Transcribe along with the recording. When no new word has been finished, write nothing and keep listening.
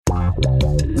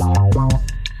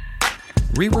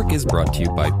Rework is brought to you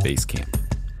by Basecamp.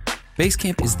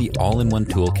 Basecamp is the all-in-one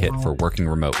toolkit for working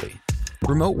remotely.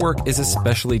 Remote work is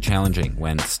especially challenging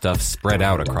when stuff's spread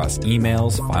out across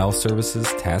emails, file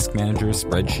services, task managers,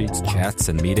 spreadsheets, chats,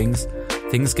 and meetings.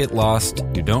 Things get lost,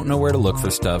 you don't know where to look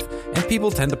for stuff, and people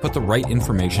tend to put the right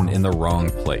information in the wrong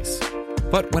place.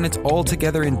 But when it's all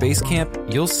together in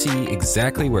Basecamp, you'll see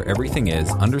exactly where everything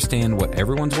is, understand what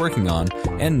everyone's working on,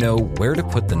 and know where to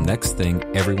put the next thing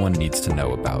everyone needs to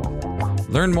know about.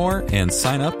 Learn more and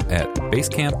sign up at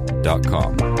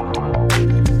basecamp.com.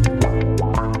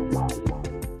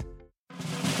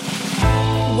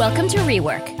 Welcome to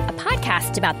Rework, a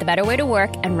podcast about the better way to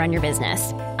work and run your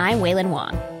business. I'm Waylon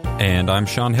Wong. And I'm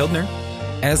Sean Hildner.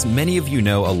 As many of you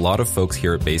know, a lot of folks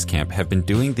here at Basecamp have been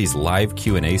doing these live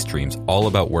Q&A streams all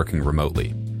about working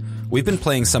remotely. We've been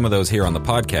playing some of those here on the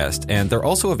podcast, and they're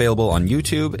also available on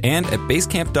YouTube and at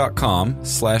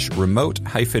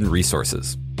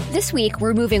basecamp.com/remote-resources. This week,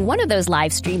 we're moving one of those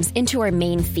live streams into our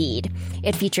main feed.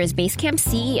 It features Basecamp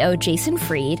CEO Jason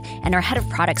Fried and our head of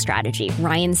product strategy,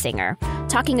 Ryan Singer,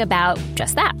 talking about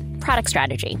just that, product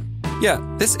strategy. Yeah,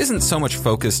 this isn't so much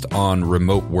focused on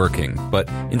remote working, but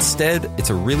instead, it's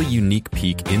a really unique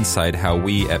peek inside how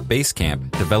we at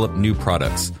Basecamp develop new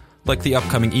products, like the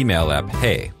upcoming email app,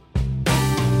 Hey.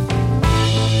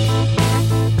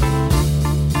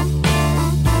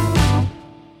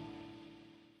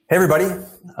 Hey, everybody.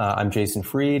 I'm Jason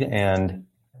Fried, and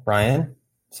Ryan,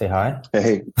 say hi.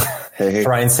 Hey.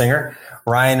 Ryan Singer.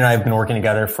 Ryan and I have been working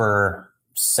together for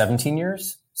 17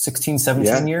 years.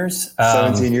 17 years.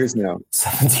 17 years now.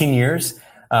 17 years.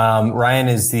 Ryan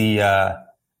is the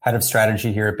head of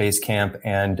strategy here at Basecamp,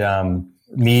 and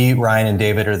me, Ryan, and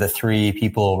David are the three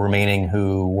people remaining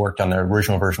who worked on the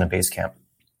original version of Basecamp.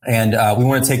 And we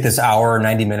want to take this hour,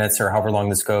 90 minutes, or however long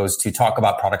this goes, to talk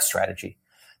about product strategy.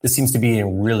 This seems to be a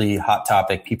really hot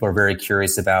topic. People are very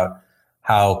curious about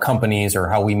how companies or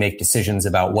how we make decisions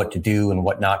about what to do and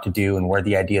what not to do and where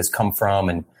the ideas come from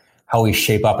and how we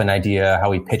shape up an idea,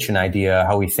 how we pitch an idea,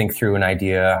 how we think through an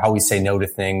idea, how we say no to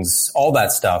things, all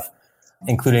that stuff,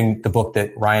 including the book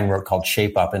that Ryan wrote called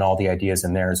Shape Up and all the ideas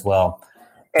in there as well.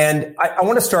 And I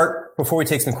want to start, before we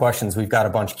take some questions, we've got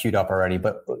a bunch queued up already,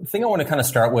 but the thing I want to kind of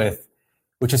start with,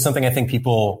 which is something I think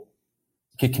people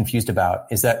get confused about,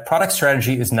 is that product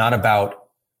strategy is not about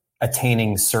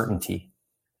attaining certainty.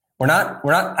 We're not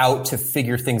out to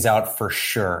figure things out for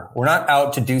sure. We're not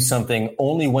out to do something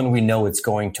only when we know it's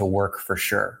going to work for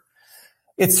sure.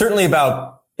 It's certainly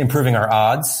about improving our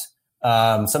odds.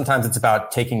 Sometimes it's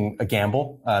about taking a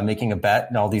gamble, making a bet,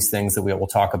 and all these things that we will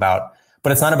talk about.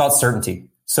 But it's not about certainty.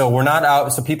 So we're not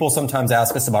out. So people sometimes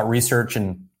ask us about research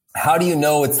and how do you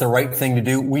know it's the right thing to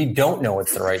do? We don't know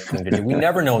it's the right thing to do. We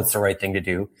never know it's the right thing to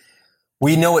do.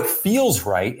 We know it feels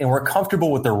right, and we're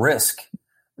comfortable with the risk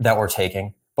that we're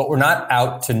taking. But we're not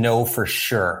out to know for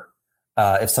sure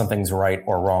if something's right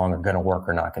or wrong or going to work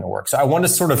or not going to work. So I want to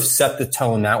sort of set the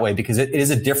tone that way because it is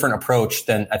a different approach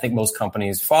than I think most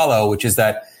companies follow, which is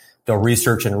that they'll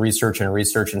research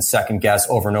and second guess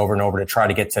over and over and over to try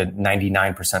to get to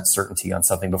 99% certainty on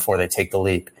something before they take the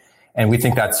leap. And we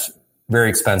think that's very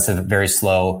expensive, very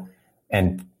slow,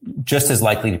 and just as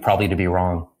likely probably to be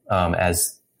wrong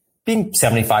as being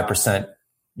 75%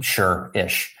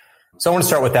 sure-ish. So I want to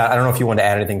start with that. I don't know if you want to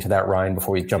add anything to that, Ryan,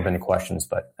 before we jump into questions,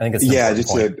 but I think it's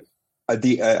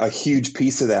a huge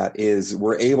piece of that is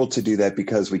we're able to do that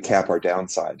because we cap our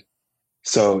downside.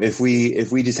 So if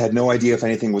we just had no idea if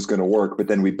anything was going to work, but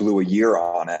then we blew a year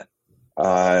on it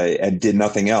and did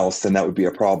nothing else, then that would be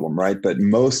a problem, right? But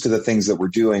most of the things that we're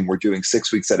doing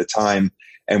 6 weeks at a time,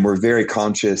 and we're very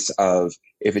conscious of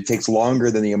if it takes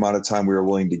longer than the amount of time we were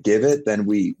willing to give it, then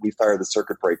we fire the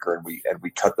circuit breaker and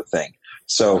we cut the thing.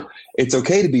 So it's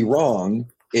okay to be wrong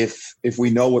if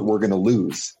we know what we're going to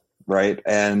lose, right?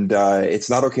 And it's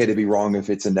not okay to be wrong if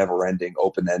it's a never-ending,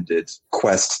 open-ended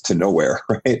quest to nowhere,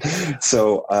 right?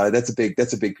 So that's a big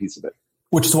piece of it.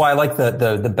 Which is why I like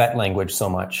the bet language so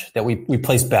much, that we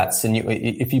place bets. And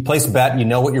if you place a bet, you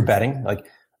know what you're betting. Like,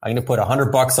 I'm going to put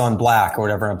 $100 on black or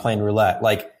whatever. I'm playing roulette.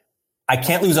 Like, I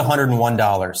can't lose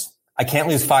 $101. I can't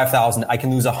lose 5,000. I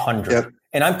can lose 100. Yep.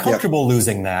 And I'm comfortable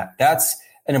losing that. That's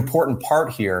an important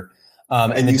part here.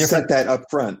 And you set that up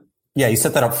front. Yeah, you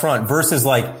set that up front versus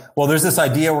like, well, there's this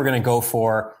idea we're going to go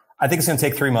for. I think it's going to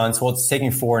take 3 months. Well, it's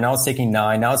taking 4. Now it's taking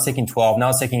 9. Now it's taking 12. Now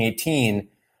it's taking 18.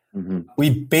 Mm-hmm. We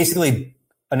basically,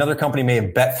 another company may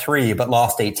have bet 3, but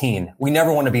lost 18. We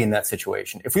never want to be in that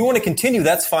situation. If we want to continue,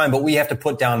 that's fine, but we have to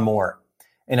put down more.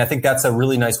 And I think that's a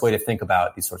really nice way to think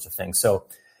about these sorts of things. So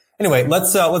anyway,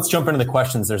 let's jump into the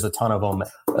questions. There's a ton of them.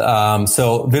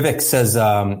 So Vivek says,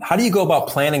 how do you go about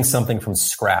planning something from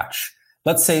scratch?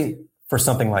 Let's say for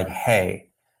something like Hey.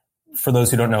 For those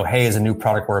who don't know, Hey is a new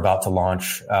product we're about to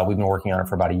launch. We've been working on it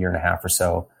for about a year and a half or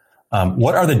so.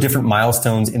 What are the different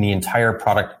milestones in the entire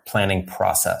product planning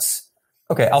process?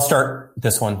 Okay, I'll start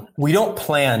this one. We don't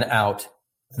plan out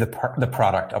the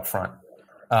product up front.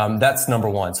 That's number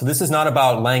one. So this is not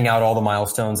about laying out all the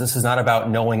milestones. This is not about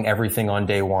knowing everything on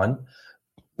day one.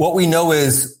 What we know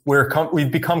is we've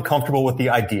become comfortable with the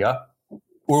idea.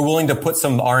 We're willing to put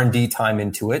some R&D time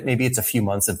into it. Maybe it's a few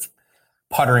months of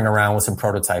puttering around with some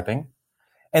prototyping.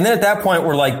 And then at that point,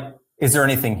 we're like, is there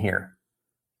anything here?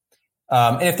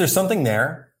 And if there's something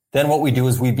there, then what we do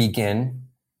is we begin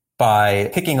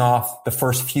by picking off the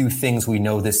first few things we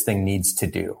know this thing needs to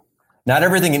do. Not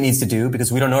everything it needs to do,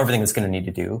 because we don't know everything it's going to need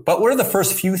to do. But what are the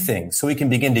first few things so we can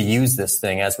begin to use this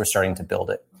thing as we're starting to build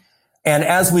it? And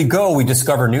as we go, we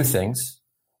discover new things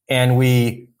and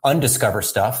we undiscover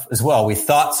stuff as well. We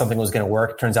thought something was going to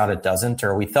work. It turns out it doesn't.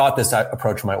 Or we thought this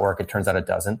approach might work. It turns out it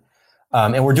doesn't.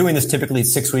 And we're doing this typically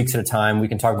 6 weeks at a time. We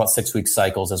can talk about 6-week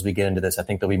cycles as we get into this. I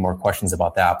think there'll be more questions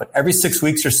about that. But every 6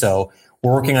 weeks or so,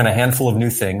 we're working on a handful of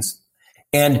new things.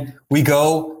 And we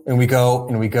go and we go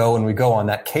and we go and we go on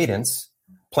that cadence,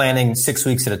 planning 6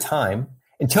 weeks at a time,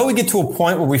 until we get to a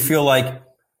point where we feel like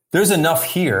there's enough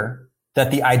here that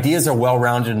the ideas are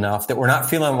well-rounded enough that we're not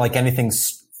feeling like anything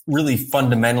really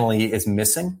fundamentally is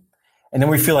missing. And then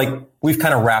we feel like we've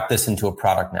kind of wrapped this into a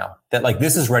product now, that like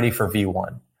this is ready for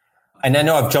V1. And I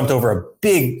know I've jumped over a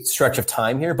big stretch of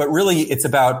time here, but really it's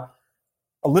about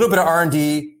a little bit of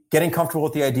R&D, getting comfortable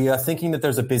with the idea, thinking that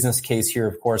there's a business case here.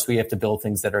 Of course, we have to build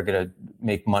things that are going to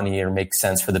make money or make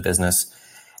sense for the business.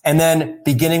 And then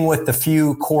beginning with the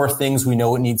few core things we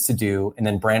know it needs to do, and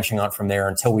then branching out from there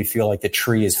until we feel like the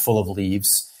tree is full of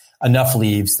leaves, enough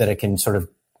leaves that it can sort of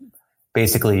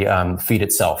basically feed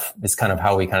itself. It's kind of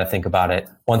how we kind of think about it.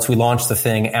 Once we launch the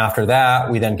thing, after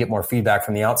that, we then get more feedback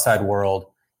from the outside world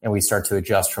and we start to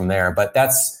adjust from there. But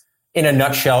that's, in a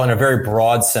nutshell, in a very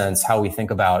broad sense, how we think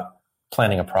about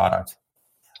planning a product.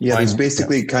 Yeah, there's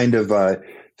basically kind of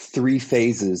 3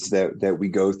 phases that we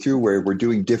go through where we're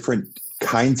doing different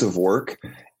kinds of work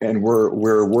and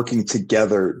we're working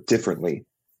together differently.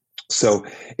 So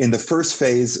in the first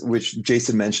phase, which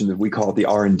Jason mentioned, that we call it the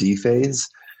R&D phase,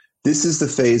 this is the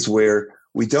phase where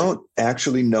we don't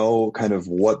actually know kind of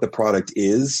what the product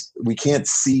is. We can't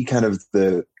see kind of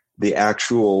the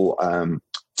actual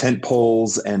tent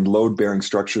poles and load-bearing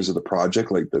structures of the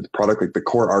project, like the product, like the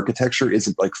core architecture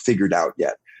isn't like figured out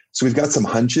yet. So we've got some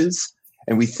hunches,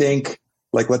 and we think,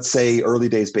 like, let's say early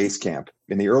days Basecamp.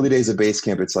 In the early days of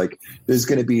Basecamp, it's like there's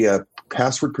going to be a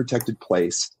password protected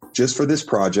place just for this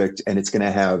project, and it's going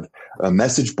to have a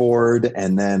message board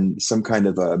and then some kind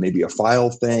of maybe a file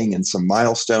thing and some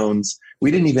milestones.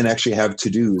 We didn't even actually have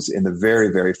to-dos in the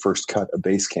very, very first cut of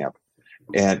Basecamp,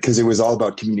 and because it was all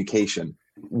about communication.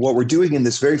 What we're doing in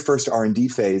this very first R&D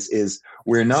phase is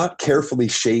we're not carefully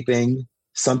shaping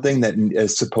something that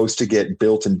is supposed to get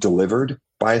built and delivered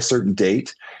by a certain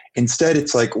date. Instead,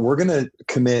 it's like we're going to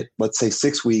commit, let's say,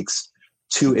 6 weeks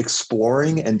to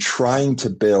exploring and trying to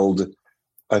build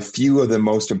a few of the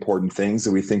most important things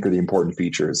that we think are the important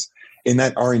features. In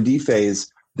that R&D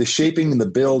phase, the shaping and the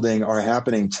building are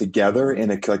happening together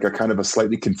in a kind of a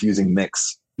slightly confusing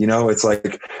mix. You know, it's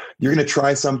like you're going to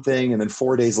try something and then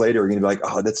 4 days later, you're going to be like,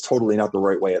 oh, that's totally not the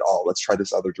right way at all. Let's try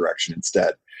this other direction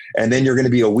instead. And then you're going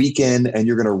to be a weekend and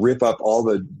you're going to rip up all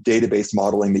the database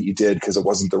modeling that you did because it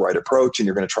wasn't the right approach and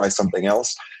you're going to try something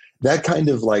else. That kind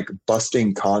of like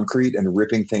busting concrete and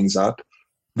ripping things up,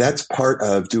 that's part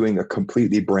of doing a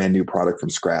completely brand new product from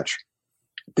scratch.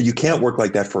 But you can't work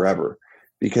like that forever,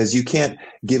 because you can't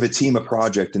give a team a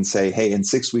project and say, hey, in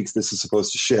 6 weeks, this is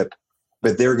supposed to ship,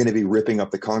 but they're going to be ripping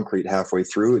up the concrete halfway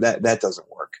through. That doesn't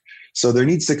work. So there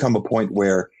needs to come a point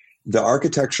where the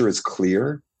architecture is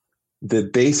clear, the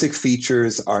basic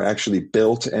features are actually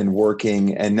built and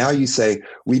working, and now you say,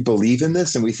 we believe in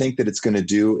this and we think that it's going to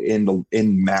do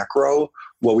in macro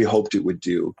what we hoped it would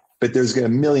do. But there's a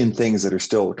million things that are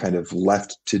still kind of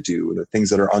left to do, the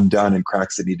things that are undone and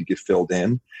cracks that need to get filled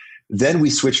in. Then we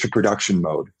switch to production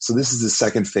mode. So this is the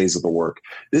second phase of the work.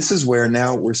 This is where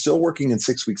now we're still working in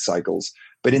 6-week cycles,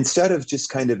 but instead of just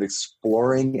kind of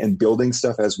exploring and building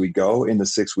stuff as we go in the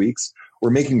 6 weeks, we're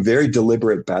making very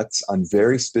deliberate bets on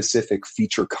very specific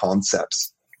feature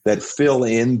concepts that fill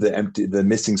in the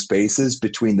missing spaces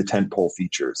between the tentpole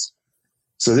features.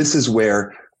 So this is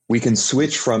where we can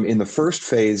switch from, in the first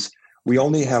phase, we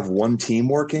only have one team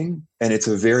working, and it's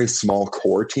a very small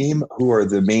core team who are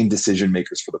the main decision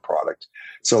makers for the product.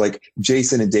 So like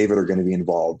Jason and David are going to be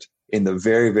involved in the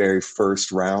very, very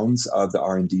first rounds of the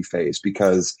R&D phase,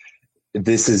 because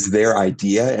this is their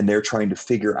idea and they're trying to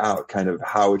figure out kind of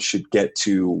how it should get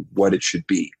to what it should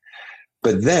be.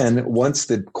 But then once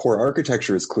the core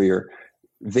architecture is clear,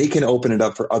 they can open it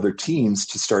up for other teams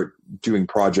to start doing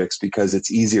projects because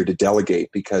it's easier to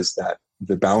delegate because that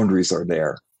the boundaries are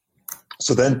there.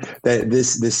 So then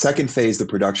this second phase, the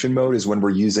production mode, is when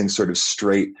we're using sort of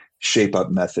straight shape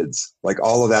up methods. Like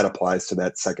all of that applies to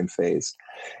that second phase.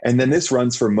 And then this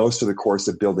runs for most of the course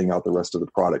of building out the rest of the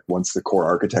product once the core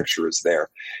architecture is there.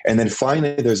 And then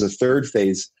finally, there's a third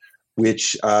phase,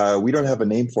 which we don't have a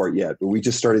name for it yet, but we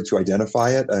just started to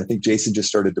identify it. I think Jason just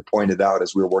started to point it out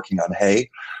as we were working on Hey,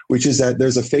 which is that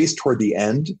there's a phase toward the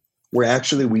end where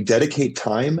actually we dedicate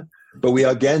time, but we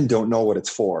again don't know what it's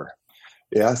for.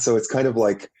 Yeah, so it's kind of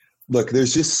like, look,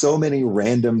 there's just so many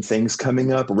random things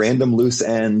coming up, random loose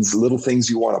ends, little things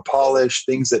you want to polish,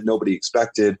 things that nobody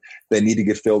expected that need to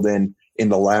get filled in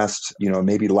the last,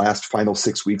 maybe last final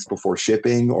 6 weeks before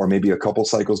shipping, or maybe a couple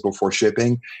cycles before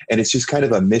shipping. And it's just kind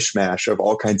of a mishmash of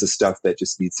all kinds of stuff that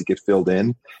just needs to get filled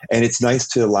in. And it's nice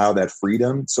to allow that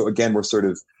freedom. So again, we're sort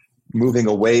of moving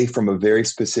away from a very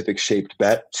specific shaped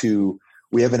bet to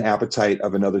we have an appetite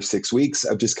of another 6 weeks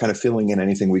of just kind of filling in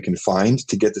anything we can find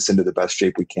to get this into the best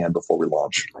shape we can before we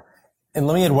launch. And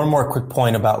let me add one more quick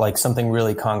point about like something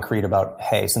really concrete about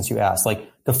Hey, since you asked. Like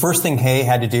the first thing Hey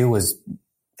had to do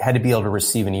had to be able to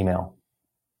receive an email.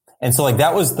 And so like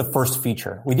that was the first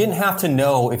feature. We didn't have to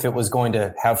know if it was going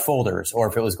to have folders or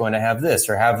if it was going to have this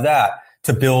or have that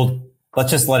to build.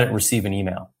 Let's just let it receive an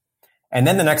email. And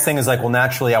then the next thing is like, well,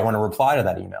 naturally I want to reply to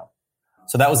that email.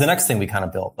 So that was the next thing we kind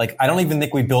of built. Like, I don't even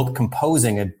think we built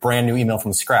composing a brand new email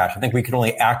from scratch. I think we could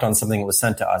only act on something that was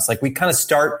sent to us. Like we kind of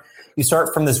you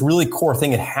start from this really core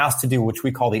thing it has to do, which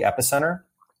we call the epicenter.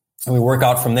 And we work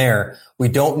out from there. We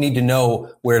don't need to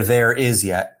know where there is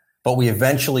yet, but we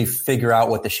eventually figure out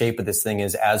what the shape of this thing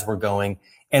is as we're going.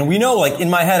 And we know, like in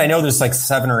my head, I know there's like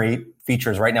 7 or 8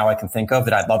 features right now I can think of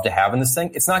that I'd love to have in this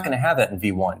thing. It's not going to have that in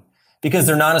V1 because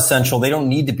they're not essential. They don't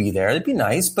need to be there. It'd be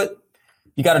nice, but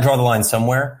you got to draw the line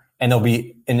somewhere, and there'll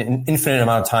be an infinite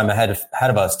amount of time ahead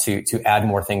of us to add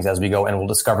more things as we go, and we'll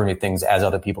discover new things as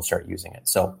other people start using it.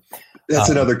 So that's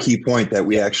another key point that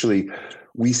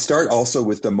we start also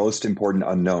with the most important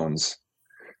unknowns.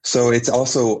 So it's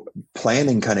also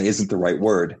planning kind of isn't the right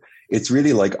word. It's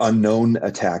really like unknown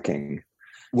attacking.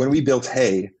 When we built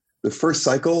Hey, the first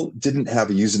cycle didn't have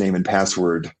a username and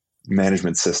password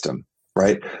management system,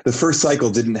 right? The first cycle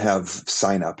didn't have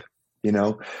sign up,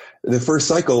 The first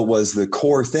cycle was the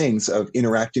core things of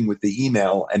interacting with the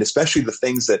email, and especially the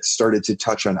things that started to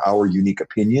touch on our unique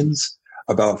opinions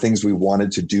about things we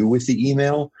wanted to do with the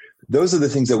email. Those are the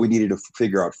things that we needed to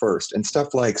figure out first. And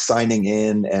stuff like signing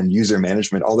in and user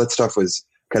management, all that stuff was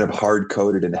kind of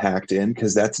hard-coded and hacked in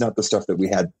because that's not the stuff that we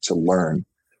had to learn.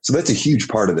 So that's a huge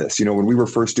part of this. When we were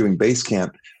first doing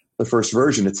Basecamp, the first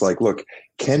version, it's like, look,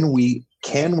 can we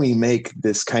make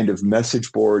this kind of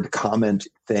message board comment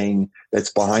thing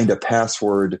that's behind a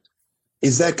password?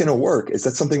 Is that going to work? Is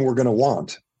that something we're going to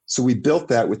want? So we built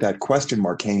that with that question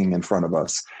mark hanging in front of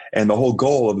us. And the whole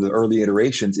goal of the early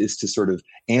iterations is to sort of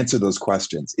answer those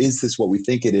questions. Is this what we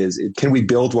think it is? Can we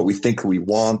build what we think we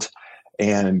want?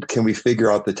 And can we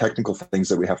figure out the technical things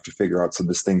that we have to figure out so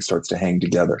this thing starts to hang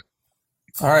together?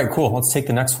 All right, cool. Let's take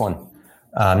the next one.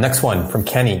 Next one from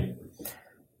Kenny.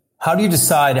 How do you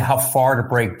decide how far to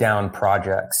break down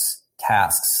projects,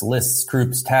 tasks, lists,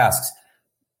 groups, tasks?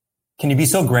 Can you be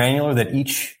so granular that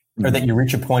that you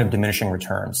reach a point of diminishing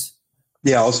returns?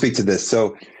 Yeah, I'll speak to this.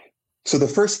 So the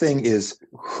first thing is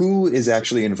who is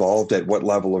actually involved at what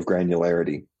level of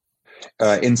granularity.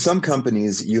 In some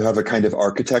companies, you have a kind of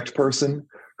architect person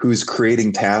who's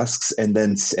creating tasks and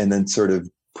then sort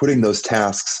of putting those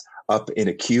tasks up in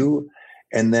a queue.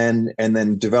 And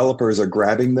then developers are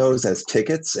grabbing those as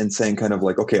tickets and saying kind of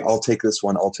like, okay, I'll take this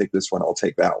one, I'll take this one, I'll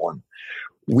take that one.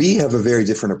 We have a very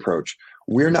different approach.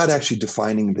 We're not actually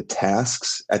defining the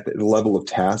tasks at the level of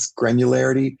task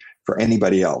granularity for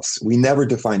anybody else. We never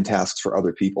define tasks for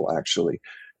other people, actually.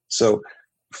 So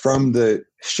from the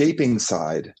shaping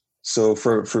side, so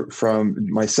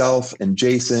from myself and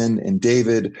Jason and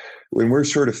David, when we're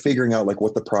sort of figuring out like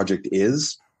what the project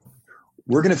is,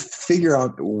 we're going to figure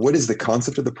out what is the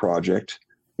concept of the project,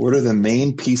 what are the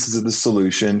main pieces of the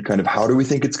solution, kind of how do we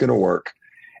think it's going to work,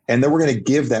 and then we're going to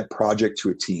give that project to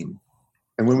a team.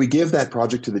 And when we give that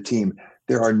project to the team,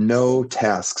 there are no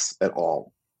tasks at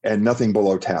all and nothing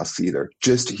below tasks either.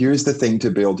 Just here's the thing to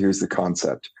build, here's the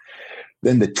concept.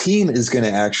 Then the team is going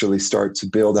to actually start to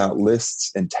build out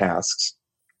lists and tasks.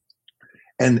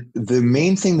 And the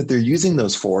main thing that they're using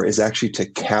those for is actually to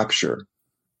capture.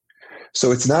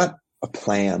 So it's not a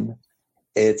plan.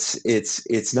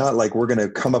 It's not like we're going to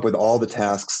come up with all the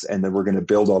tasks and then we're going to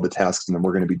build all the tasks and then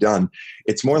we're going to be done.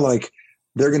 It's more like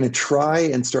they're going to try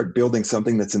and start building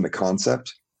something that's in the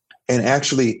concept. And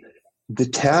actually, the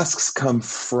tasks come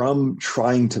from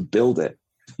trying to build it.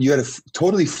 You got to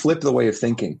totally flip the way of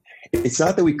thinking. It's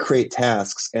not that we create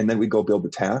tasks and then we go build the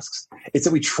tasks. It's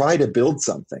that we try to build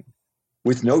something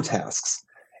with no tasks.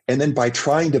 And then by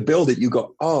trying to build it, you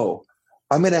go, oh,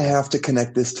 I'm going to have to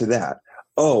connect this to that.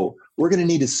 Oh, we're going to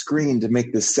need a screen to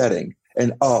make this setting.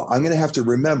 And oh, I'm going to have to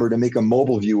remember to make a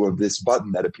mobile view of this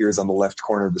button that appears on the left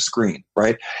corner of the screen,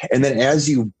 right? And then as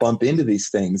you bump into these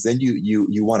things, then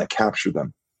you want to capture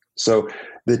them. So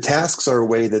the tasks are a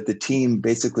way that the team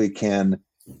basically can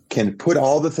put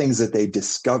all the things that they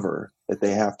discover that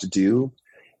they have to do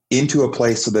into a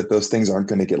place so that those things aren't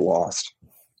going to get lost.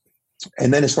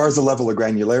 And then as far as the level of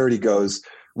granularity goes,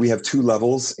 we have two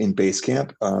levels in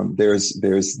Basecamp. There's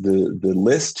the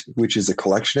list, which is a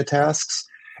collection of tasks,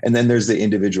 and then there's the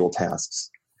individual tasks.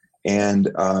 And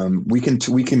we can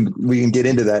get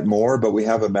into that more, but we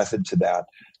have a method to that.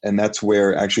 And that's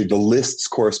where actually the lists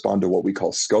correspond to what we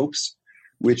call scopes,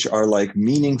 which are like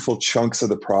meaningful chunks of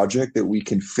the project that we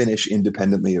can finish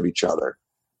independently of each other.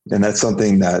 And that's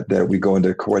something that we go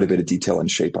into quite a bit of detail and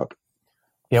shape up.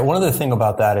 Yeah, one other thing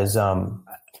about that is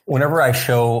whenever I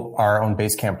show our own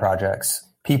Basecamp projects,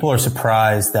 people are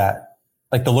surprised that,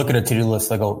 like, they'll look at a to-do list,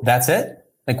 they go, that's it?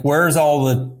 Like, where's all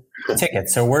the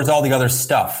tickets? Or where's all the other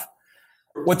stuff?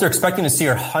 What they're expecting to see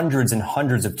are hundreds and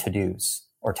hundreds of to-dos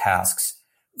or tasks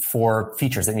for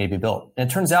features that need to be built. And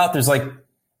it turns out there's like,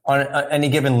 on any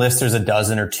given list, there's a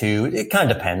dozen or two. It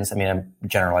kind of depends. I mean, I'm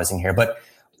generalizing here, but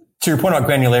to your point about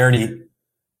granularity,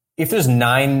 if there's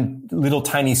 9 little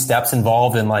tiny steps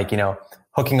involved in, like,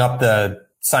 hooking up the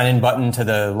sign in button to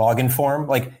the login form,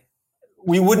 like,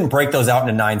 we wouldn't break those out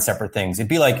into 9 separate things. It'd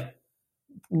be like,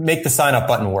 make the sign up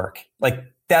button work. Like,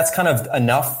 that's kind of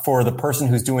enough for the person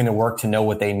who's doing the work to know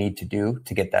what they need to do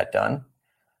to get that done.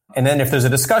 And then if there's a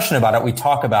discussion about it, we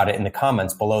talk about it in the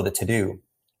comments below the to-do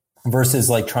versus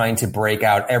like trying to break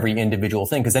out every individual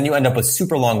thing. Cause then you end up with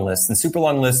super long lists, and super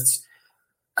long lists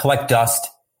collect dust.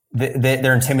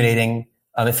 They're intimidating.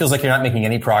 It feels like you're not making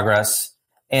any progress.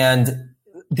 And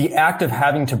the act of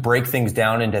having to break things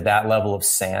down into that level of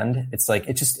sand, it's like,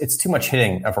 it's too much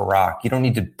hitting of a rock. You don't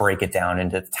need to break it down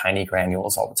into tiny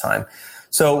granules all the time.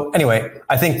 So anyway,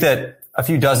 I think that a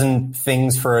few dozen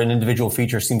things for an individual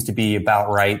feature seems to be about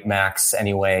right, max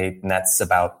anyway, and that's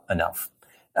about enough.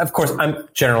 Of course, I'm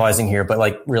generalizing here, but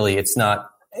like, really, it's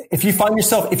not. If you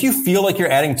feel like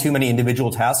you're adding too many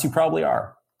individual tasks, you probably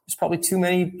are. There's probably too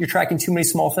many, you're tracking too many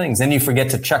small things. Then you forget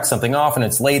to check something off and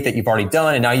it's late that you've already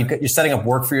done. And now you're setting up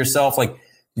work for yourself. Like,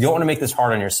 you don't want to make this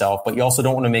hard on yourself, but you also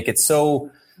don't want to make it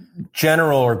so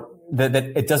general or that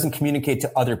it doesn't communicate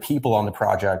to other people on the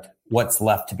project what's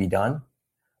left to be done.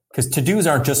 Because to-dos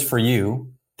aren't just for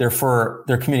you. They're for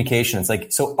their communication. It's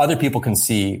like, so other people can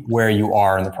see where you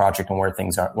are in the project and where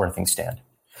things stand.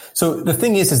 So the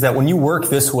thing is that when you work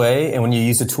this way and when you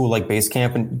use a tool like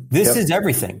Basecamp, and this is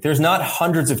everything. There's not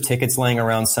hundreds of tickets laying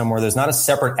around somewhere. There's not a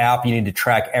separate app you need to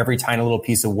track every tiny little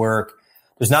piece of work.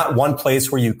 There's not one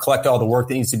place where you collect all the work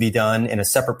that needs to be done in a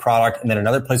separate product, and then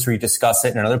another place where you discuss it,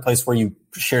 and another place where you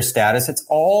share status. It's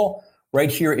all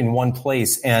right here in one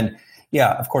place. And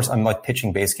yeah, of course, I'm like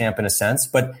pitching Basecamp in a sense,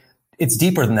 but it's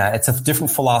deeper than that. It's a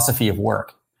different philosophy of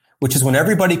work, which is when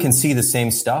everybody can see the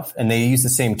same stuff and they use the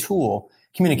same tool,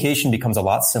 communication becomes a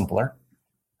lot simpler.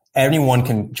 Anyone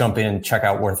can jump in and check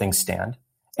out where things stand.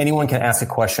 Anyone can ask a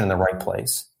question in the right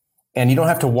place. And you don't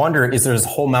have to wonder, is there this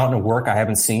whole mountain of work I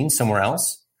haven't seen somewhere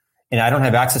else? And I don't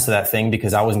have access to that thing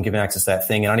because I wasn't given access to that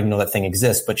thing. And I don't even know that thing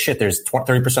exists. But shit, there's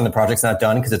 30% of the project's not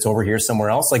done because it's over here somewhere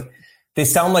else. Like, they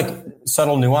sound like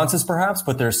subtle nuances perhaps,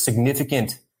 but they have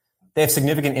significant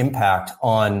impact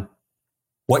on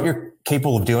what you're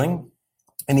capable of doing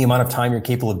and the amount of time you're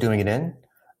capable of doing it in.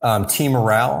 Team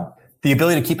morale, the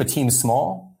ability to keep a team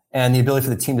small, and the ability for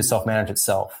the team to self-manage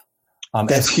itself.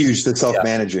 That's huge, the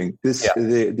self-managing.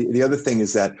 The other thing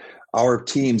is that our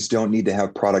teams don't need to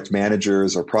have product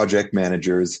managers or project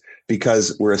managers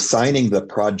because we're assigning the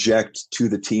project to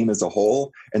the team as a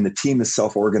whole, and the team is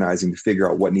self-organizing to figure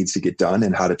out what needs to get done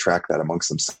and how to track that amongst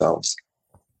themselves.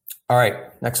 All right,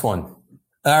 next one.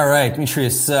 All right,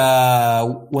 Demetrius,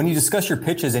 when you discuss your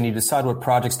pitches and you decide what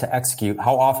projects to execute,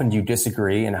 how often do you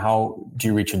disagree and how do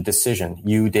you reach a decision?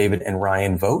 You, David, and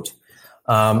Ryan vote.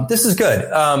 This is good.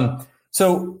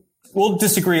 So we'll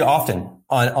disagree often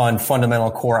on fundamental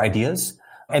core ideas,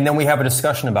 and then we have a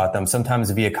discussion about them,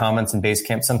 sometimes via comments in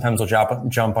Basecamp. Sometimes we'll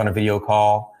jump on a video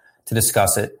call to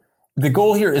discuss it. The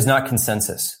goal here is not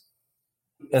consensus.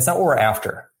 That's not what we're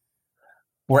after.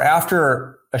 we're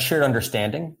after a shared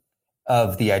understanding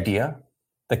of the idea,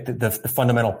 like the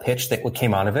fundamental pitch that what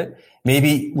came out of it.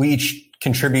 Maybe we each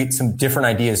contribute some different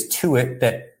ideas to it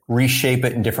that reshape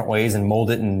it in different ways and mold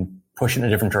it and push it in a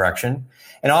different direction.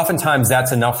 And oftentimes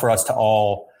that's enough for us to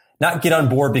all not get on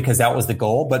board because that was the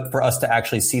goal, but for us to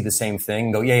actually see the same thing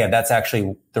and go, yeah, that's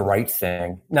actually the right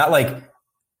thing. Not like,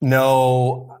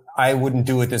 no, I wouldn't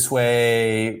do it this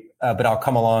way, but I'll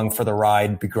come along for the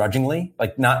ride begrudgingly.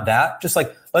 Like not that, just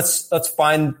like, let's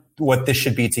find what this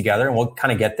should be together and we'll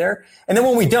kind of get there. And then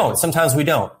when we don't, sometimes we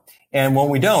don't. And when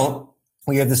we don't,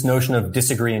 we have this notion of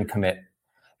disagree and commit,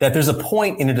 that there's a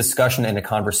point in a discussion and a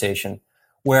conversation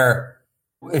where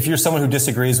if you're someone who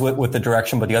disagrees with the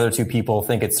direction, but the other two people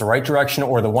think it's the right direction,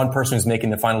 or the one person who's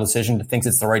making the final decision thinks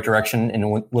it's the right direction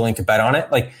and willing to bet on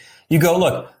it, like you go,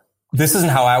 look, this isn't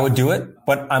how I would do it,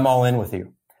 but I'm all in with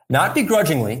you. Not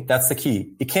begrudgingly. That's the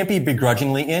key. You can't be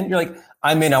begrudgingly in. You're like,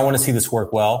 I'm in. I want to see this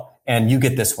work well. And you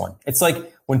get this one. It's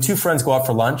like when two friends go out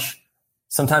for lunch,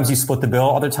 sometimes you split the bill.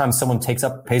 Other times someone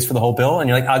pays for the whole bill and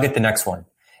you're like, I'll get the next one.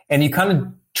 And you kind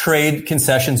of trade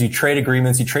concessions, you trade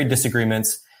agreements, you trade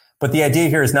disagreements. But the idea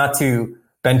here is not to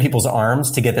bend people's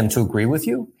arms to get them to agree with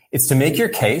you. It's to make your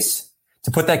case,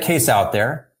 to put that case out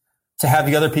there, to have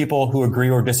the other people who agree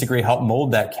or disagree help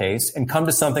mold that case and come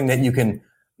to something that you can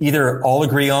either all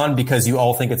agree on because you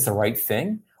all think it's the right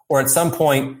thing, or at some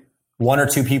point, one or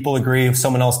two people agree if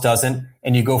someone else doesn't,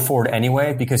 and you go forward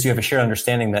anyway because you have a shared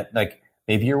understanding that like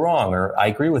maybe you're wrong, or I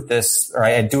agree with this, or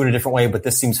I do it a different way, but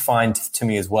this seems fine to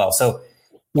me as well. So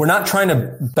we're not trying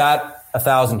to bat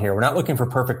 1,000 here. We're not looking for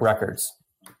perfect records.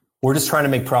 We're just trying to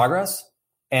make progress,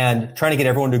 and trying to get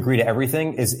everyone to agree to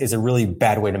everything is a really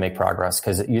bad way to make progress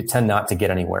because you tend not to get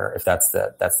anywhere if that's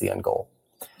the end goal.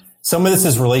 Some of this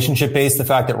is relationship based. The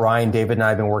fact that Ryan, David, and I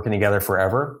have been working together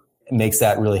forever makes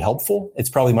that really helpful. It's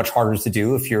probably much harder to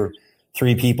do if you're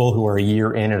three people who are a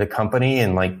year in at a company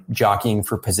and like jockeying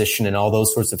for position and all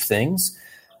those sorts of things.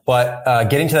 But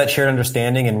getting to that shared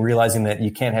understanding and realizing that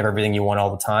you can't have everything you want all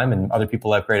the time, and other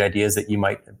people have great ideas that you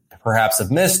might perhaps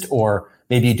have missed, or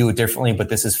maybe you do it differently, but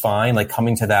this is fine. Like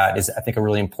coming to that is, I think, a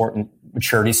really important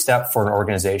maturity step for an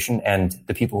organization and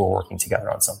the people who are working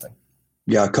together on something.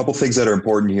 Yeah, a couple things that are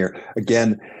important here.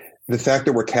 Again, the fact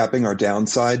that we're capping our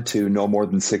downside to no more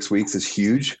than 6 weeks is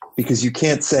huge, because you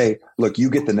can't say, look, you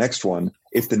get the next one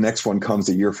if the next one comes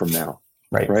a year from now.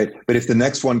 Right. But if the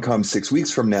next one comes 6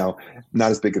 weeks from now,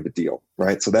 not as big of a deal.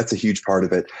 Right. So that's a huge part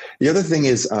of it. The other thing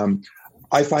is,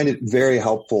 I find it very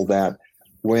helpful that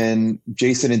when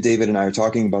Jason and David and I are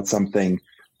talking about something,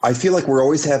 I feel like we're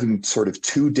always having sort of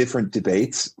two different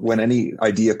debates when any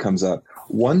idea comes up.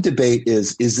 One debate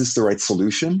is this the right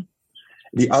solution?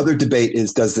 The other debate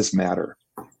is, does this matter?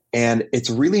 And it's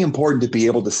really important to be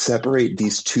able to separate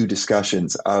these two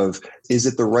discussions of, is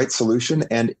it the right solution?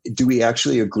 And do we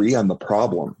actually agree on the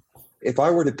problem? If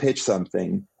I were to pitch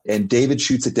something and David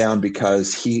shoots it down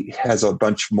because he has a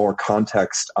bunch more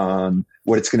context on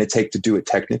what it's going to take to do it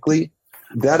technically,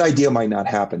 that idea might not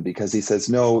happen because he says,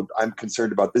 no, I'm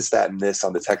concerned about this, that, and this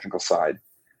on the technical side.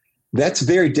 That's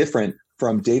very different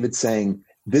from David saying,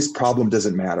 this problem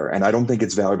doesn't matter, and I don't think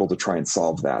it's valuable to try and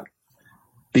solve that.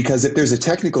 Because if there's a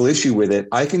technical issue with it,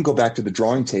 I can go back to the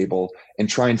drawing table and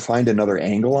try and find another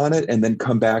angle on it and then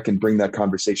come back and bring that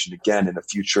conversation again in a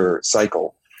future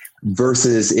cycle.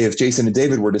 Versus if Jason and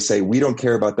David were to say, we don't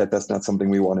care about that, that's not something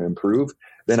we want to improve,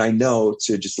 then I know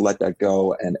to just let that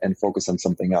go and focus on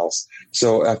something else.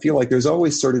 So I feel like there's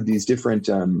always sort of these different,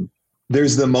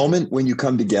 there's the moment when you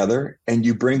come together and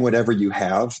you bring whatever you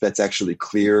have that's actually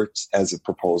clear as a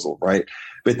proposal, right?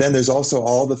 But then there's also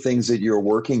all the things that you're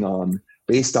working on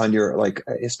based on your, like,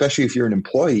 especially if you're an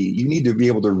employee, you need to be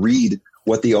able to read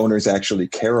what the owners actually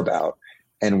care about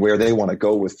and where they want to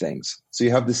go with things. So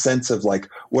you have the sense of like,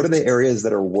 what are the areas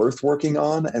that are worth working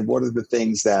on, and what are the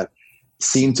things that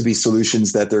seem to be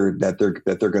solutions that they're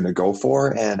going to go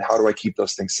for, and how do I keep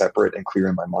those things separate and clear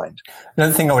in my mind?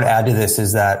 Another thing I would add to this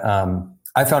is that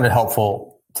I found it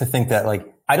helpful to think that,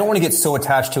 like, I don't want to get so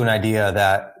attached to an idea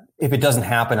that if it doesn't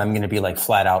happen, I'm going to be like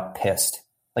flat out pissed.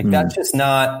 Like that's just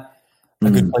not a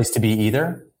good place to be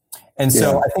either. And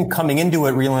so I think coming into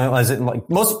it, realizing like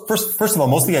first of all,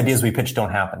 most of the ideas we pitch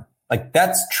don't happen. Like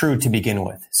that's true to begin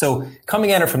with. So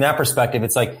coming at it from that perspective,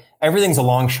 it's like everything's a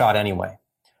long shot anyway.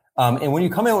 And when you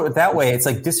come at it that way, it's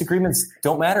like disagreements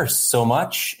don't matter so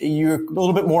much. You're a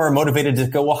little bit more motivated to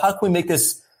go, well, how can we make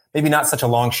this maybe not such a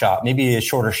long shot, maybe a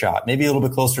shorter shot, maybe a little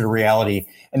bit closer to reality?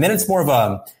 And then it's more of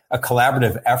a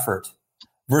collaborative effort.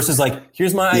 Versus like,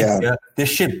 here's my idea. This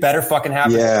shit better fucking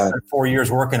happen. After 4 years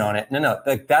working on it. No.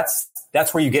 Like that's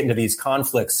where you get into these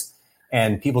conflicts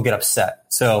and people get upset.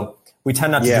 So we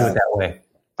tend not to do it that way.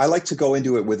 I like to go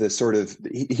into it with a sort of,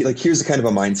 like, here's the kind of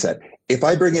a mindset. If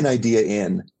I bring an idea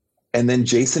in and then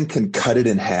Jason can cut it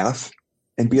in half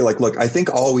and be like, look, I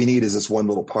think all we need is this one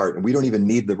little part and we don't even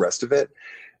need the rest of it.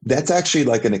 That's actually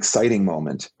like an exciting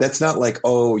moment. That's not like,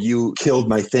 oh, you killed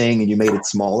my thing and you made it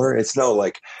smaller. It's no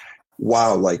like,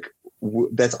 wow, like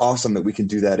that's awesome that we can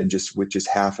do that with just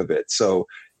half of it. So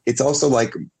it's also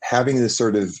like having this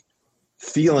sort of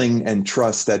feeling and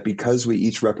trust that because we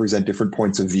each represent different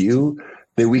points of view,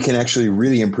 that we can actually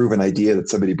really improve an idea that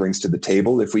somebody brings to the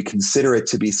table if we consider it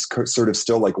to be sort of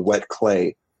still like wet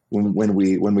clay when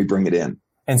we bring it in.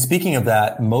 And speaking of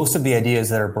that, most of the ideas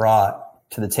that are brought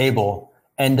to the table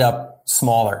end up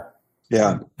smaller.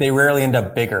 Yeah. They rarely end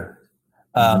up bigger.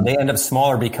 They end up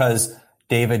smaller because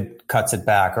David cuts it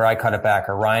back, or I cut it back,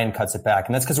 or Ryan cuts it back.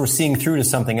 And that's because we're seeing through to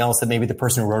something else that maybe the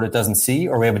person who wrote it doesn't see,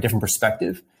 or we have a different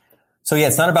perspective. So yeah,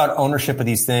 it's not about ownership of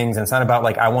these things. And it's not about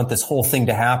like, I want this whole thing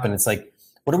to happen. It's like,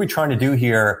 what are we trying to do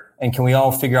here? And can we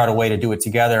all figure out a way to do it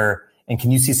together? And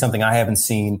can you see something I haven't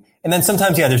seen? And then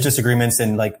sometimes, yeah, there's disagreements,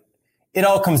 and like, it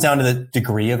all comes down to the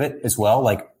degree of it as well.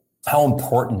 Like, how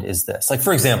important is this? Like,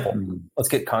 for example, let's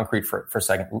get concrete for a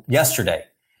second. Yesterday,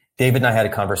 David and I had a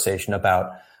conversation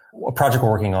about a project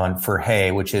we're working on for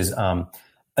Hey, which is a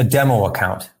demo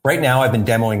account. Right now, I've been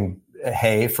demoing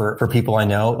Hey for people I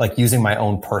know, like using my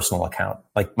own personal account,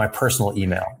 like my personal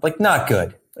email. Like, not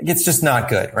good. Like, it's just not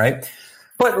good, right?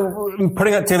 But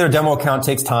putting together a demo account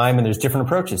takes time, and there's different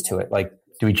approaches to it. Like,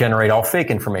 do we generate all fake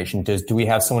information? Do we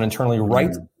have someone internally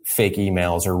write fake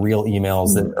emails or real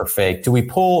emails that are fake? Do we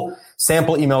pull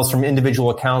sample emails from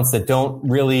individual accounts that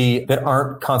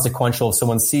aren't consequential if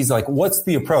someone sees? Like, what's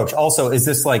the approach? Also, is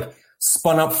this like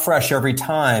spun up fresh every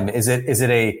time? Is it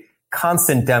a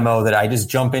constant demo that I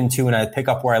just jump into and I pick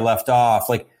up where I left off?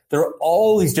 Like, there are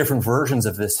all these different versions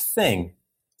of this thing.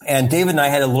 And David and I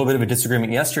had a little bit of a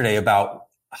disagreement yesterday about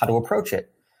how to approach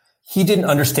it. He didn't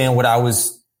understand what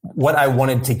I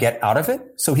wanted to get out of it.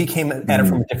 So he came at it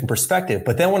from a different perspective.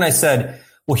 But then when I said,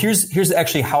 well, here's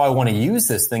actually how I want to use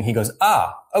this thing, he goes,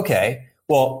 okay.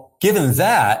 Well, given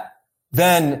that,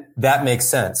 then that makes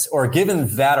sense. Or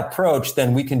given that approach,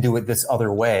 then we can do it this other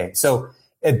way. So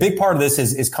a big part of this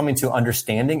is coming to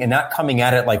understanding and not coming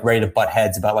at it like ready to butt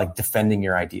heads about like defending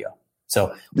your idea.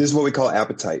 So this is what we call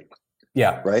appetite.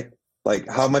 Yeah. Right. Like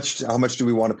how much do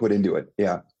we want to put into it?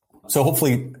 Yeah. So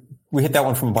hopefully we hit that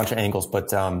one from a bunch of angles, but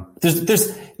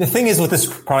there's the thing is with this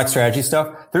product strategy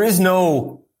stuff, there is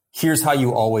no here's how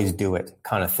you always do it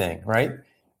kind of thing, right?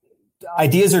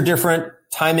 Ideas are different,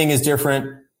 timing is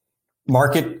different,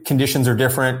 market conditions are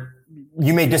different.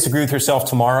 You may disagree with yourself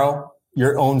tomorrow,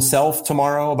 your own self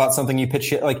tomorrow about something you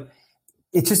pitch. Like,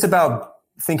 it's just about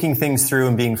thinking things through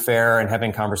and being fair and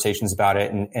having conversations about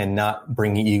it and not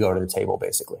bringing ego to the table,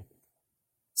 basically.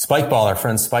 Spikeball, our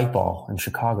friend Spikeball in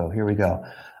Chicago. Here we go.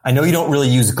 I know you don't really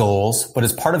use goals, but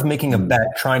as part of making a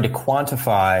bet, trying to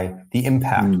quantify the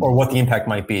impact or what the impact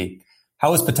might be,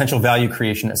 how is potential value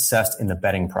creation assessed in the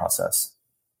betting process?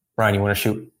 Ryan, you want to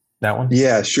shoot that one?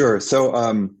 Yeah, sure. So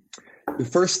the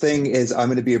first thing is I'm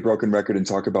going to be a broken record and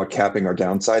talk about capping our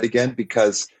downside again,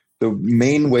 because the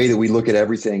main way that we look at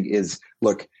everything is,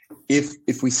 look,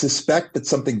 if we suspect that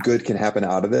something good can happen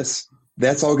out of this,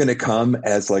 that's all going to come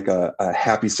as like a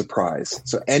happy surprise.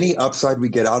 So any upside we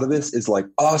get out of this is like,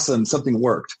 awesome, something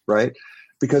worked, right?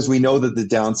 Because we know that the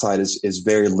downside is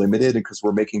very limited because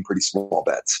we're making pretty small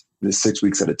bets, this 6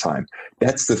 weeks at a time.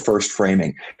 That's the first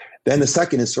framing. Then the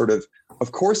second is sort of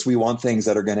course, we want things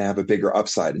that are going to have a bigger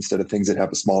upside instead of things that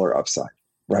have a smaller upside,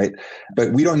 right?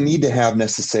 But we don't need to have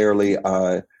necessarily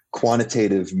a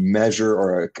quantitative measure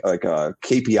or a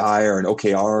KPI or an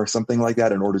OKR or something like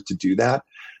that in order to do that.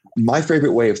 My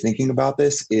favorite way of thinking about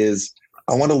this is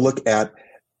I want to look at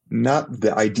not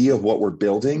the idea of what we're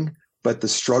building, but the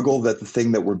struggle that the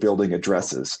thing that we're building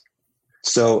addresses.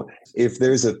 So if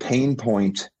there's a pain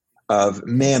point of,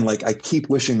 man, like I keep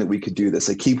wishing that we could do this,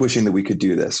 I keep wishing that we could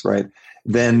do this, right?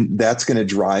 Then that's going to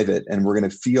drive it. And we're going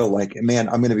to feel like, man,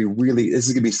 this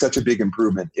is going to be such a big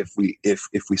improvement if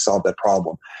we solve that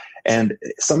problem. And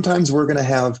sometimes we're going to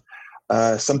have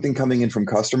something coming in from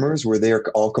customers where they're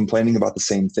all complaining about the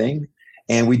same thing.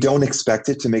 And we don't expect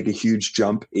it to make a huge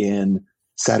jump in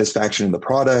satisfaction in the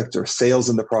product or sales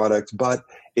in the product, but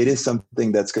it is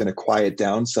something that's going to quiet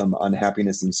down some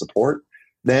unhappiness and support.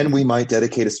 Then we might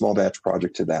dedicate a small batch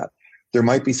project to that. There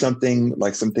might be something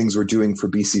like some things we're doing for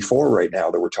BC4 right now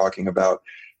that we're talking about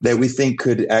that we think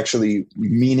could actually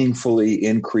meaningfully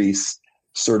increase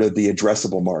sort of the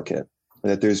addressable market.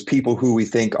 That there's people who we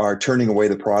think are turning away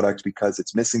the product because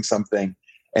it's missing something.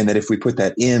 And that if we put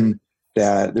that in,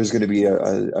 that there's going to be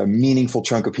a meaningful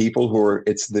chunk of people who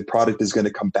the product is going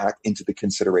to come back into the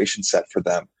consideration set for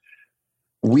them.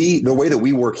 The way that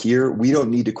we work here, we don't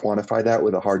need to quantify that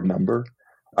with a hard number.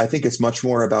 I think it's much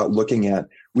more about looking at,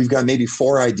 we've got maybe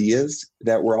 4 ideas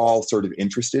that we're all sort of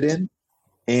interested in.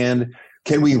 And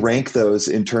can we rank those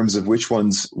in terms of which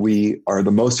ones we are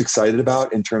the most excited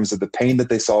about in terms of the pain that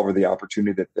they solve or the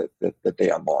opportunity that they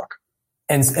unlock?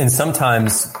 And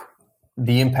sometimes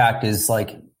the impact is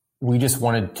like, we just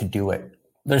wanted to do it.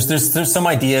 There's some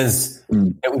ideas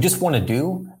that we just want to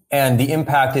do. And the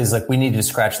impact is like, we need to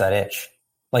scratch that itch.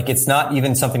 Like, it's not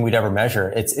even something we'd ever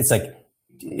measure. It's like,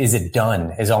 is it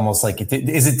done? Is almost like,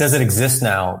 does it exist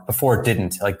now before it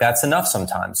didn't? Like, that's enough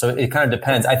sometimes. So it kind of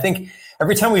depends. I think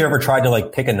every time we've ever tried to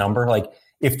like pick a number, like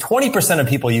if 20% of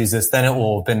people use this, then it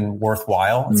will have been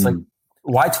worthwhile. It's like,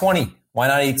 why 20? Why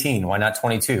not 18? Why not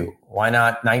 22? Why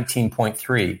not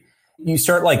 19.3? You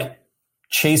start like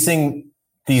chasing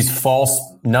these false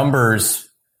numbers,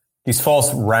 these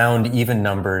false round even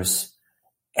numbers.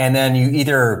 And then you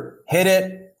either hit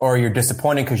it or you're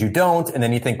disappointed because you don't. And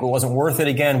then you think, well, it wasn't worth it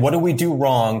again. What did we do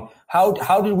wrong?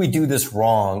 How did we do this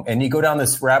wrong? And you go down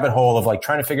this rabbit hole of like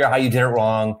trying to figure out how you did it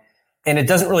wrong. And it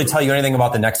doesn't really tell you anything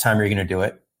about the next time you're going to do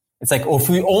it. It's like, oh, if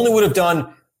we only would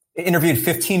have interviewed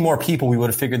 15 more people, we would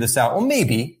have figured this out. Well,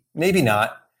 maybe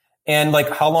not. And like,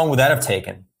 how long would that have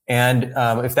taken? And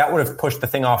if that would have pushed the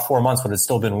thing off 4 months, would it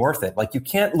still been worth it? Like, you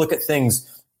can't look at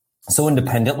things so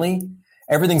independently.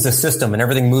 Everything's a system and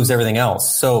everything moves everything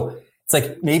else. So it's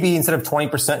like, maybe instead of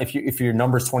 20%, if your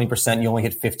number is 20%, you only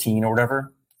hit 15 or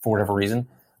whatever, for whatever reason.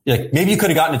 Like, maybe you could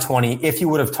have gotten to 20 if you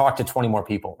would have talked to 20 more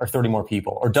people or 30 more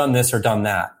people or done this or done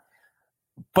that.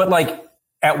 But like,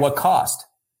 at what cost?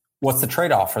 What's the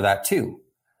trade-off for that too?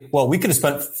 Well, we could have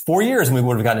spent 4 years and we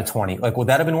would have gotten to 20. Like, would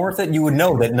that have been worth it? You would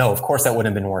know that no, of course that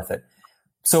wouldn't have been worth it.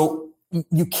 So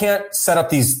you can't set up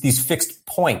these fixed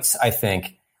points, I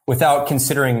think, without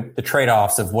considering the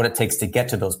trade-offs of what it takes to get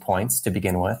to those points to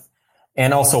begin with.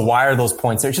 And also, why are those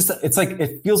points there?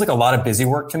 It feels like a lot of busy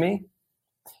work to me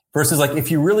versus like,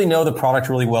 if you really know the product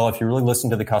really well, if you really listen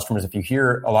to the customers, if you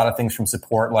hear a lot of things from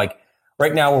support, like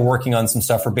right now we're working on some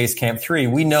stuff for Basecamp 3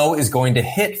 we know is going to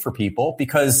hit for people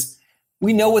because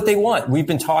we know what they want. We've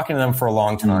been talking to them for a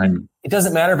long time. It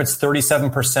doesn't matter if it's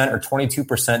 37% or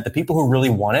 22%, the people who really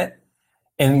want it,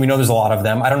 and we know there's a lot of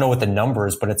them. I don't know what the number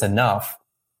is, but it's enough.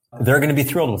 They're going to be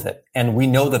thrilled with it. And we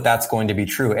know that that's going to be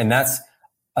true. And that's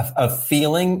a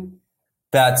feeling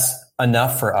that's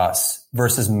enough for us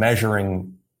versus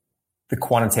measuring the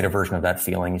quantitative version of that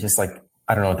feeling. It's just like,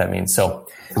 I don't know what that means. So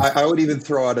I would even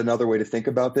throw out another way to think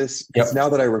about this. Because now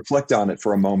that I reflect on it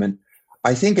for a moment,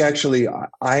 I think actually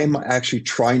I'm actually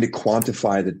trying to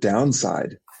quantify the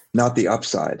downside, not the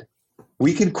upside.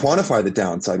 We can quantify the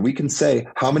downside. We can say,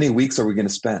 how many weeks are we going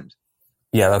to spend?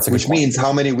 Yeah, that's a good which point. means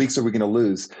how many weeks are we going to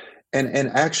lose? And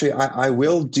actually, I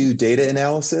will do data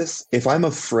analysis if I'm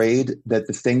afraid that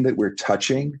the thing that we're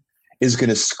touching is going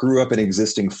to screw up an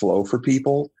existing flow for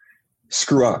people.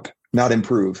 Screw up, not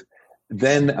improve.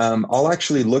 Then I'll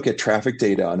actually look at traffic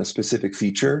data on a specific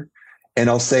feature. And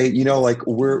I'll say, like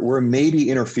we're maybe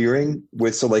interfering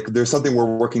with, so like there's something we're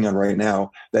working on right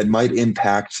now that might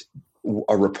impact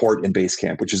a report in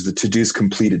Basecamp, which is the to-dos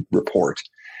completed report.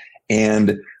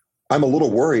 And I'm a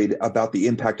little worried about the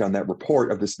impact on that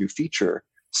report of this new feature.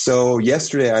 So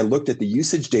yesterday I looked at the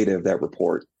usage data of that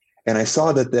report, and I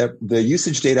saw that the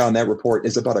usage data on that report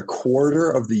is about a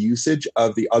quarter of the usage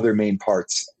of the other main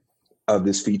parts of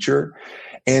this feature.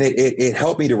 And it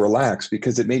helped me to relax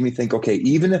because it made me think, okay,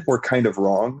 even if we're kind of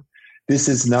wrong, this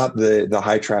is not the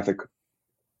high traffic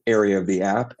area of the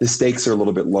app. The stakes are a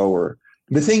little bit lower.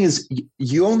 The thing is,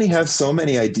 you only have so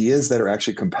many ideas that are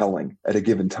actually compelling at a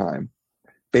given time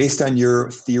based on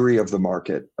your theory of the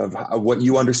market, of what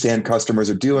you understand customers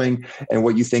are doing and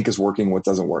what you think is working, what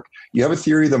doesn't work. You have a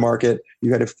theory of the market.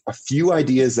 You had a few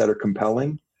ideas that are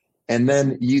compelling. And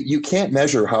then you can't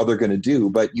measure how they're going to do,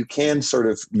 but you can sort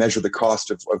of measure the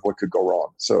cost of what could go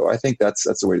wrong. So I think that's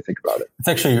the way to think about it. It's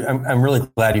actually, I'm really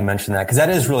glad you mentioned that because that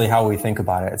is really how we think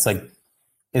about it. It's like,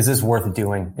 is this worth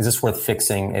doing? Is this worth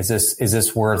fixing? Is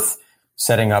this worth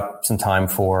setting up some time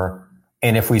for?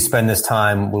 And if we spend this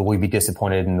time, will we be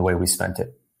disappointed in the way we spent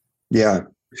it? Yeah.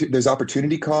 There's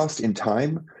opportunity cost in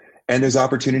time. And there's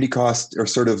opportunity cost or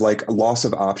sort of like a loss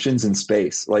of options in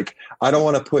space. Like, I don't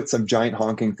want to put some giant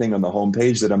honking thing on the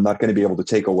homepage that I'm not going to be able to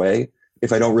take away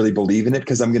if I don't really believe in it,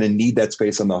 because I'm going to need that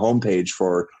space on the homepage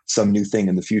for some new thing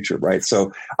in the future, right?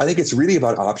 So I think it's really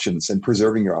about options and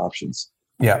preserving your options.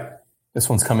 Yeah. This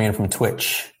one's coming in from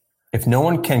Twitch. If no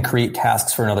one can create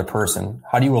tasks for another person,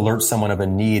 how do you alert someone of a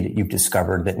need you've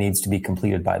discovered that needs to be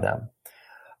completed by them?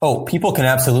 Oh, people can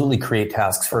absolutely create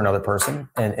tasks for another person.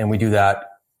 And we do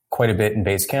that quite a bit in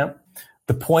Basecamp.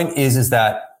 The point is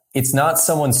that it's not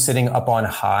someone sitting up on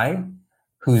high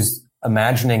who's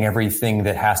imagining everything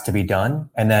that has to be done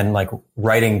and then like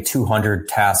writing 200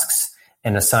 tasks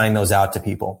and assigning those out to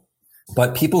people.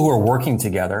 But people who are working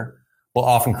together will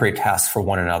often create tasks for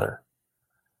one another.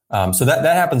 So that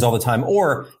happens all the time.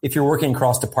 Or if you're working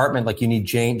cross department, like you need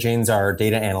Jane, Jane's our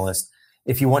data analyst.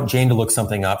 If you want Jane to look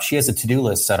something up, she has a to-do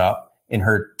list set up in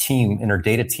her team, in her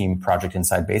data team project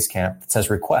inside Basecamp that says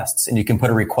requests. And you can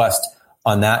put a request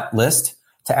on that list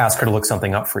to ask her to look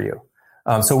something up for you.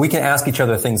 So we can ask each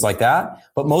other things like that,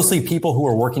 but mostly people who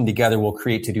are working together will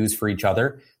create to-dos for each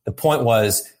other. The point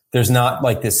was there's not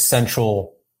like this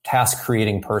central task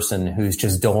creating person who's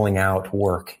just doling out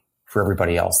work for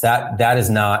everybody else. That is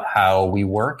not how we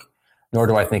work, nor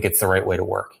do I think it's the right way to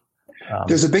work.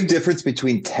 There's a big difference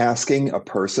between tasking a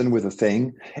person with a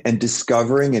thing and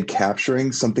discovering and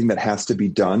capturing something that has to be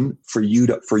done for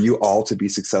you all to be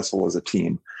successful as a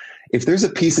team. If there's a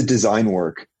piece of design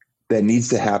work that needs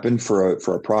to happen for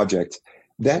a project,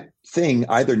 that thing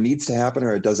either needs to happen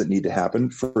or it doesn't need to happen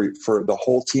for the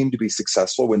whole team to be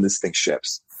successful when this thing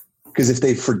ships. Because if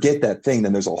they forget that thing,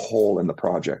 then there's a hole in the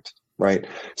project. Right.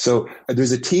 So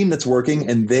there's a team that's working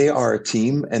and they are a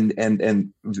team and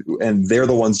they're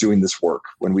the ones doing this work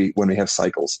when we have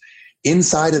cycles.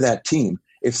 Inside of that team,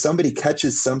 if somebody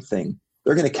catches something,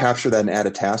 they're going to capture that and add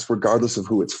a task regardless of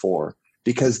who it's for,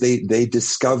 because they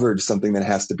discovered something that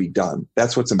has to be done.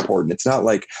 That's what's important. It's not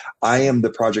like I am the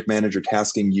project manager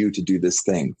tasking you to do this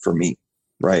thing for me.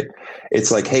 Right. It's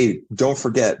like, hey, don't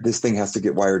forget this thing has to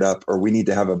get wired up, or we need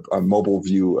to have a mobile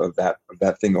view of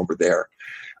that thing over there.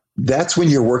 That's when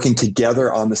you're working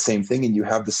together on the same thing and you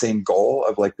have the same goal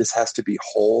of like, this has to be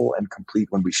whole and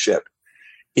complete when we ship.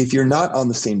 If you're not on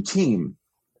the same team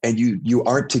and you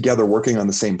aren't together working on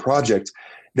the same project,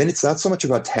 then it's not so much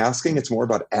about tasking. It's more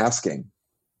about asking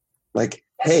like,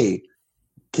 hey,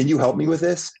 can you help me with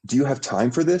this? Do you have time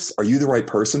for this? Are you the right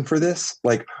person for this?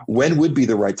 Like, when would be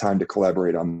the right time to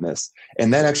collaborate on this?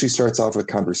 And that actually starts off with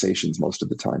conversations most of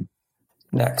the time.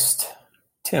 Next,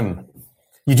 Tim.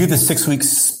 You do the 6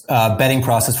 weeks betting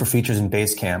process for features in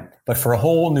Basecamp, but for a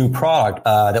whole new product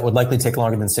that would likely take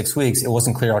longer than 6 weeks, it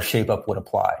wasn't clear how ShapeUp would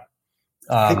apply.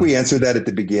 I think we answered that at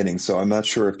the beginning, so I'm not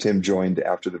sure if Tim joined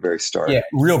after the very start. Yeah,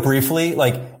 real briefly,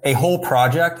 like a whole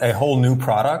project, a whole new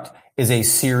product is a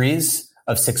series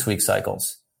of 6 week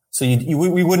cycles. So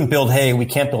we wouldn't build Hey, we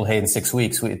can't build Hey in 6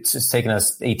 weeks. It's just taken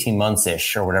us 18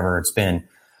 months-ish or whatever it's been.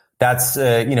 That's,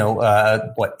 8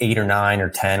 or 9 or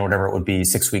 10, whatever it would be,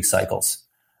 6 week cycles.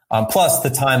 Plus the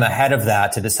time ahead of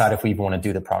that to decide if we even want to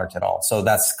do the product at all. So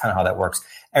that's kind of how that works.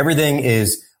 Everything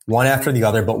is one after the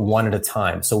other, but one at a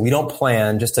time. So we don't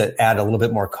plan, just to add a little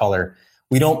bit more color,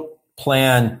 we don't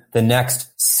plan the next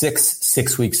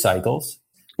six week cycles.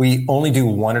 We only do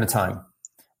one at a time.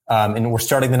 And we're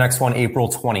starting the next one April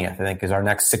 20th, I think, is our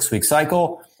next 6 week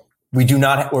cycle. We do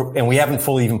not, and we haven't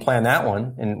fully even planned that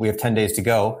one, and we have 10 days to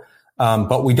go.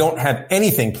 But we don't have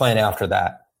anything planned after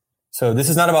that. So this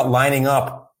is not about lining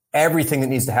up everything that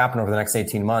needs to happen over the next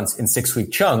 18 months in 6 week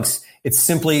chunks. It's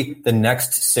simply the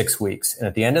next 6 weeks. And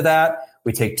at the end of that,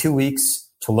 we take 2 weeks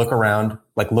to look around,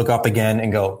 like look up again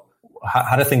and go,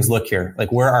 how do things look here?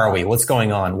 Like, where are we? What's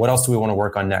going on? What else do we want to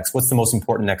work on next? What's the most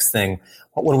important next thing?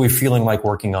 What are we feeling like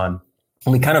working on?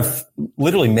 And we kind of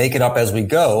literally make it up as we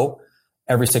go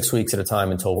every 6 weeks at a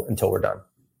time until we're done.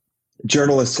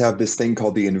 Journalists have this thing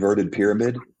called the inverted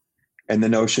pyramid. And the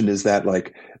notion is that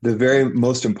like the very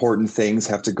most important things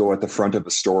have to go at the front of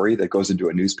a story that goes into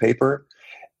a newspaper.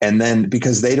 And then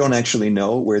because they don't actually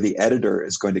know where the editor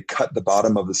is going to cut the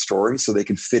bottom of the story so they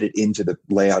can fit it into the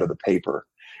layout of the paper.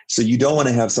 So you don't want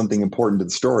to have something important to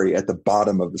the story at the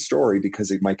bottom of the story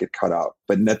because it might get cut out.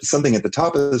 But something at the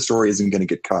top of the story isn't going to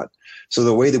get cut. So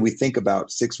the way that we think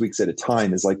about 6 weeks at a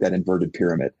time is like that inverted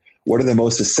pyramid. What are the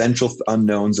most essential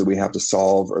unknowns that we have to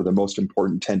solve, or the most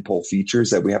important tentpole features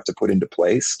that we have to put into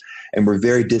place? And we're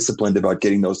very disciplined about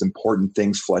getting those important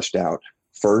things fleshed out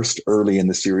first, early in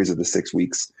the series of the 6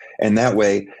 weeks. And that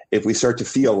way, if we start to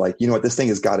feel like, you know what, this thing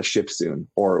has got to ship soon,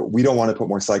 or we don't want to put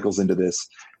more cycles into this,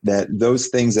 that those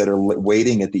things that are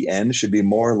waiting at the end should be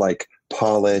more like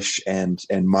polish and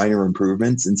minor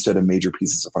improvements instead of major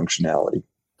pieces of functionality.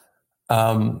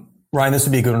 Ryan, this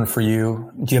would be a good one for you.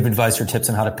 Do you have advice or tips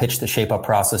on how to pitch the ShapeUp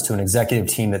process to an executive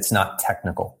team that's not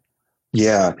technical?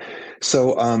 Yeah.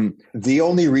 So the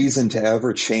only reason to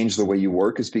ever change the way you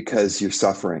work is because you're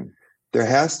suffering. there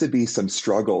has to be some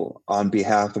struggle on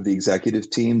behalf of the executive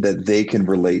team that they can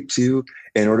relate to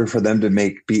in order for them to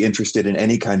be interested in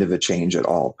any kind of a change at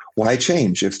all. Why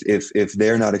change if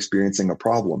they're not experiencing a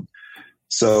problem?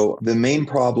 So the main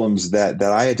problems that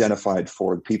I identified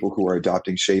for people who are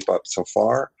adopting ShapeUp so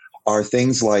far are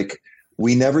things like,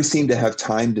 we never seem to have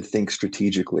time to think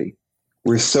strategically.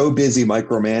 We're so busy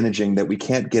micromanaging that we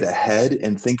can't get ahead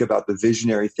and think about the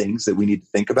visionary things that we need to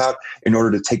think about in order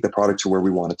to take the product to where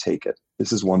we want to take it.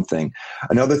 This is one thing.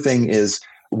 Another thing is,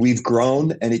 we've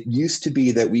grown, and it used to be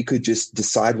that we could just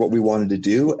decide what we wanted to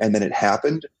do and then it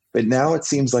happened. But now it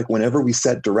seems like whenever we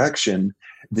set direction,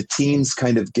 the team's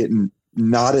kind of getting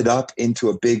knotted up into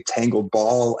a big tangled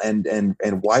ball. And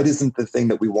why doesn't the thing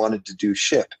that we wanted to do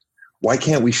ship? Why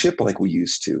can't we ship like we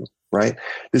used to? Right?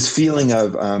 This feeling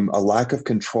of a lack of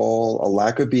control, a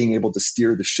lack of being able to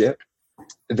steer the ship,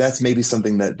 that's maybe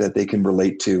something that they can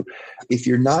relate to. If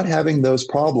you're not having those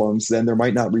problems, then there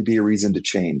might not be a reason to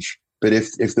change. But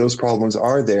if those problems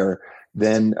are there,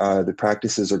 then the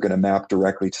practices are going to map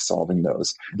directly to solving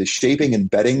those. The shaping and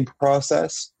bedding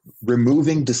process,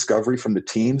 removing discovery from the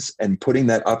teams and putting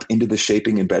that up into the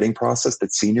shaping and bedding process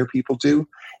that senior people do,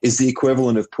 is the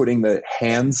equivalent of putting the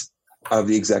hands of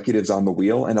the executives on the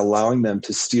wheel and allowing them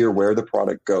to steer where the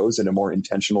product goes in a more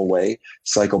intentional way,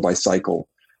 cycle by cycle.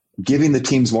 Giving the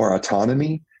teams more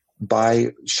autonomy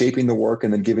by shaping the work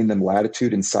and then giving them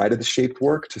latitude inside of the shaped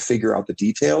work to figure out the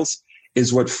details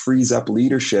is what frees up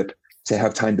leadership to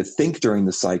have time to think during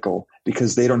the cycle,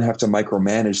 because they don't have to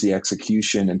micromanage the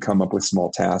execution and come up with small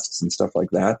tasks and stuff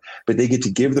like that. But they get to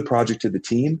give the project to the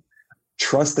team,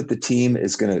 trust that the team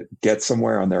is going to get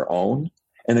somewhere on their own.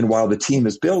 And then while the team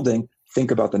is building,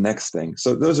 think about the next thing.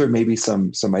 So those are maybe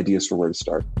some ideas for where to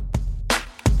start.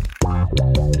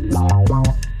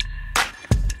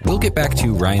 We'll get back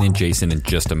to Ryan and Jason in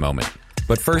just a moment.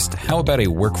 But first, how about a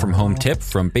work from home tip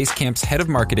from Basecamp's head of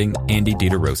marketing, Andy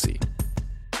DiDeRossi?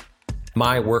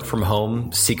 My work from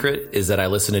home secret is that I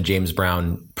listen to James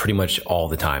Brown pretty much all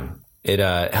the time. It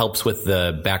helps with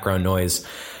the background noise.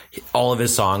 All of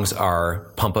his songs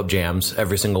are pump up jams,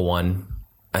 every single one,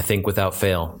 I think without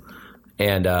fail.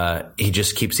 And he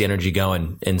just keeps the energy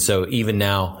going. And so even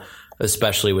now,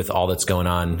 especially with all that's going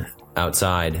on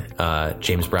outside,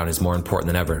 James Brown is more important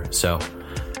than ever. So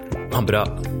pump it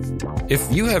up. If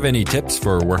you have any tips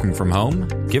for working from home,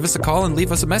 give us a call and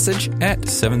leave us a message at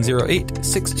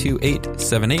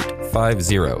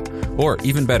 708-628-7850. Or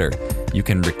even better, you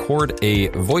can record a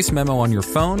voice memo on your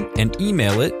phone and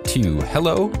email it to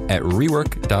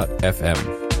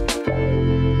hello@rework.fm.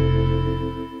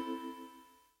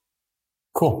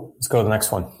 Cool. Let's go to the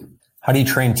next one. How do you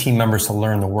train team members to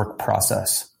learn the work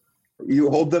process? You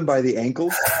hold them by the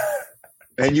ankles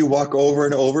and you walk over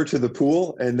and over to the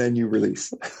pool, and then you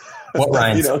release. What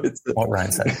Ryan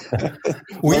said.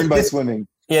 Learn by swimming.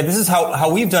 Yeah, this is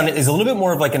how we've done it, is a little bit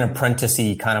more of like an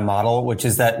apprentice-y kind of model, which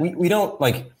is that we don't,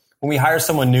 like, when we hire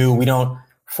someone new, we don't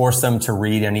force them to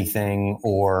read anything,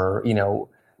 or,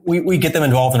 we get them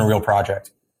involved in a real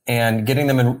project. And getting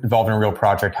them involved in a real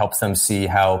project helps them see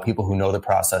how people who know the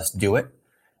process do it.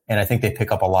 And I think they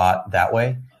pick up a lot that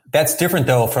way. That's different,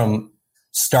 though, from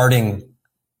starting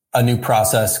a new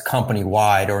process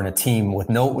company-wide or in a team with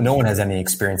no one has any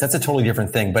experience. That's a totally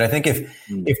different thing. But I think if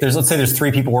there's, let's say there's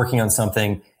 3 people working on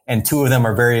something and 2 of them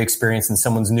are very experienced and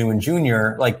someone's new and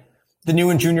junior, like the new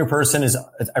and junior person is,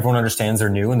 everyone understands they're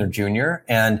new and they're junior,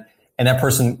 and that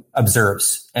person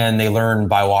observes and they learn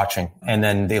by watching, and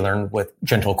then they learn with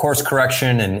gentle course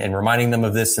correction and reminding them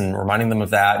of this and reminding them of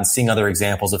that and seeing other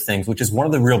examples of things, which is one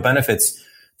of the real benefits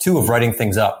too of writing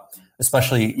things up.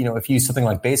 Especially, if you use something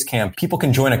like Basecamp, people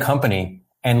can join a company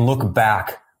and look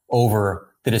back over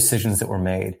the decisions that were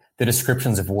made, the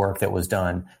descriptions of work that was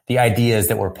done, the ideas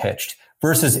that were pitched.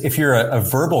 Versus if you're a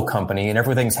verbal company and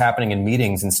everything's happening in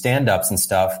meetings and stand-ups and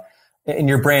stuff, and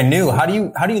you're brand new, how do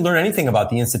you learn anything about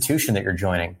the institution that you're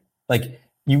joining? Like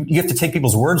you have to take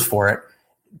people's words for it,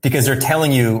 because they're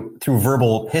telling you through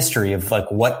verbal history of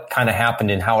like what kind of happened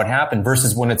and how it happened,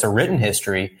 versus when it's a written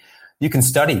history, you can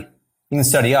study. You can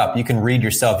study up, you can read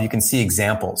yourself, you can see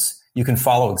examples, you can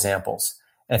follow examples.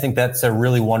 And I think that's a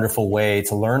really wonderful way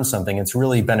to learn something. It's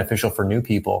really beneficial for new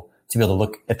people to be able to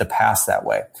look at the past that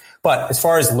way. But as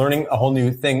far as learning a whole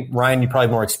new thing, Ryan, you probably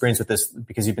have more experience with this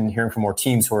because you've been hearing from more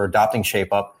teams who are adopting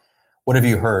ShapeUp. What have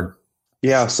you heard?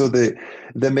 Yeah, so the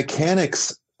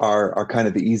mechanics are kind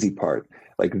of the easy part.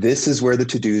 Like, this is where the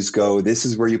to-dos go. This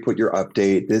is where you put your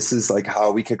update. This is like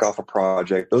how we kick off a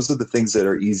project. Those are the things that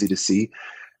are easy to see.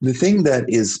 The thing that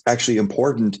is actually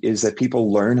important is that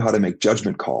people learn how to make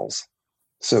judgment calls.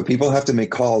 So people have to make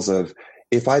calls of,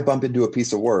 if I bump into a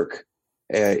piece of work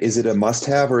Is it a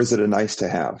must-have or is it a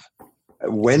nice-to-have?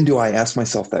 When do I ask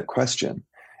myself that question?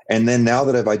 And then now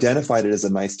that I've identified it as a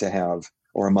nice-to-have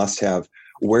or a must-have,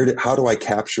 how do I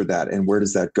capture that and where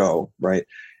does that go, right?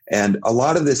 And a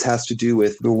lot of this has to do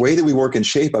with the way that we work in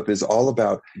ShapeUp is all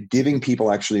about giving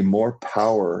people actually more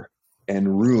power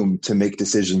and room to make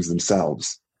decisions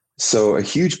themselves. So a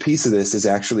huge piece of this is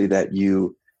actually that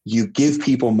you give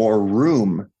people more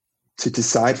room to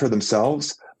decide for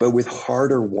themselves, but with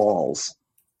harder walls.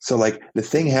 So like the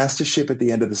thing has to ship at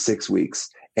the end of the 6 weeks,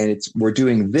 and we're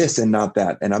doing this and not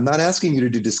that. And I'm not asking you to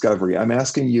do discovery. I'm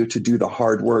asking you to do the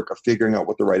hard work of figuring out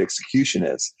what the right execution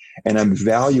is. And I'm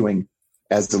valuing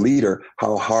as the leader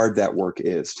how hard that work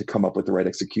is to come up with the right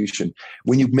execution.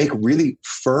 When you make really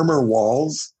firmer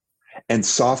walls and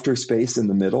softer space in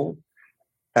the middle,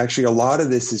 actually a lot of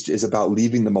this is about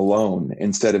leaving them alone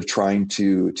instead of trying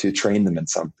to train them in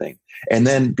something. And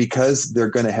then because they're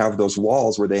going to have those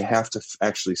walls where they have to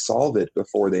actually solve it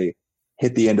before they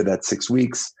hit the end of that 6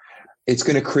 weeks, it's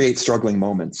going to create struggling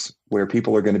moments where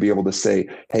people are going to be able to say,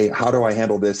 hey, how do I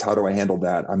handle this? How do I handle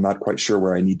that? I'm not quite sure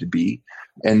where I need to be.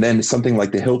 And then something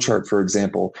like the Hill chart, for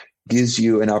example, gives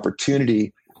you an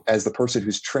opportunity as the person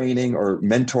who's training or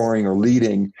mentoring or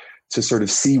leading to sort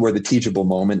of see where the teachable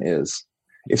moment is.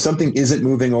 If something isn't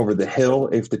moving over the hill,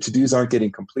 if the to-dos aren't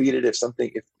getting completed,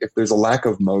 if there's a lack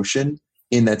of motion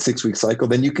in that 6 week cycle,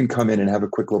 then you can come in and have a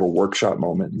quick little workshop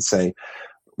moment and say,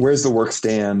 where's the work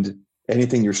stand?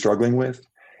 Anything you're struggling with?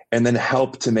 And then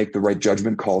help to make the right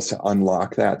judgment calls to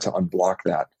unlock that, to unblock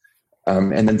that,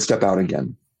 and then step out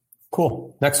again.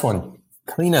 Cool. Next one.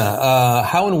 Kalina,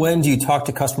 how and when do you talk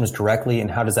to customers directly,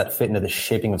 and how does that fit into the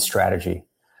shaping of strategy?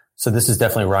 So this is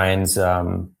definitely Ryan's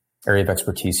area of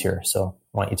expertise here. So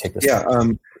why don't you take this?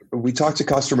 Yeah, we talk to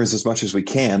customers as much as we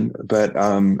can, but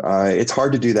it's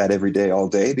hard to do that every day, all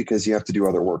day, because you have to do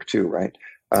other work too, right?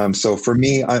 So for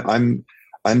me,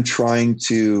 I'm trying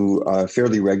to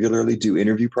fairly regularly do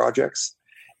interview projects,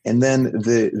 and then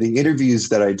the interviews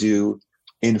that I do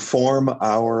inform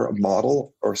our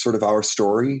model or sort of our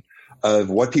story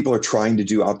of what people are trying to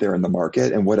do out there in the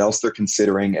market and what else they're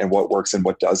considering and what works and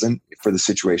what doesn't for the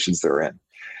situations they're in.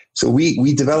 So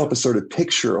we develop a sort of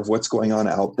picture of what's going on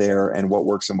out there and what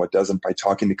works and what doesn't by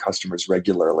talking to customers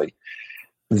regularly.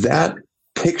 That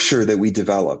picture that we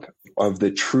develop of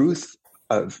the truth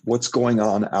of what's going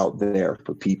on out there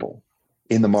for people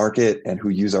in the market and who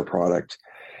use our product,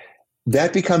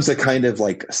 that becomes a kind of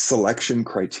like selection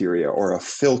criteria or a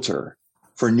filter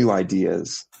for new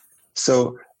ideas.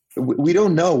 So we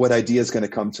don't know what idea is going to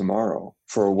come tomorrow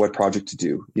for what project to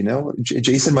do. You know,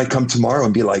 Jason might come tomorrow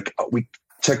and be like, oh,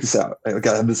 check this out. I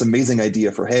got this amazing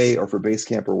idea for Hey or for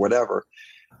Basecamp or whatever.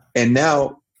 And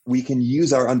now we can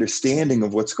use our understanding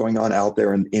of what's going on out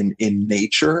there in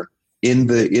nature, in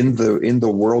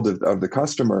the world of the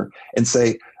customer, and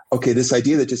say, okay, this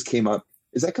idea that just came up,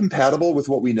 is that compatible with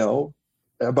what we know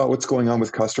about what's going on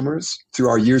with customers through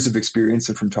our years of experience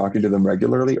and from talking to them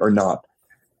regularly or not?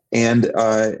 And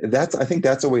I think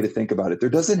that's a way to think about it. There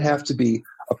doesn't have to be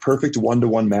a perfect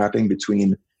one-to-one mapping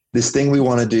between this thing we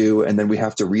want to do, and then we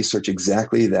have to research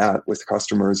exactly that with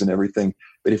customers and everything.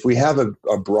 But if we have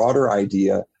a broader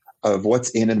idea of what's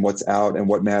in and what's out and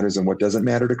what matters and what doesn't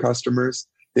matter to customers,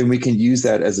 then we can use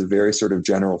that as a very sort of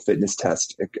general fitness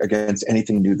test against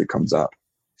anything new that comes up.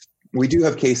 We do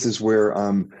have cases where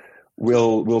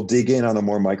we'll dig in on a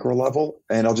more micro level,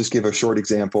 and I'll just give a short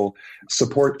example.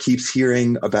 Support keeps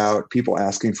hearing about people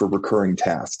asking for recurring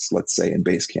tasks, let's say in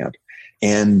Basecamp.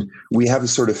 And we have a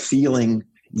sort of feeling,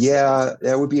 yeah,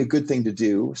 that would be a good thing to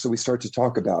do. So we start to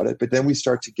talk about it, but then we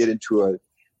start to get into a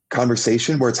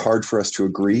conversation where it's hard for us to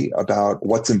agree about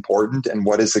what's important and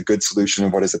what is a good solution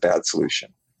and what is a bad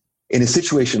solution. In a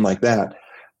situation like that,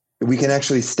 we can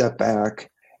actually step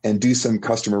back and do some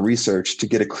customer research to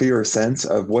get a clearer sense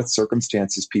of what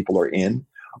circumstances people are in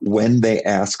when they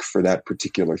ask for that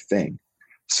particular thing.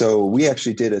 So we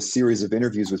actually did a series of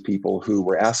interviews with people who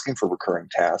were asking for recurring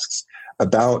tasks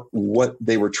about what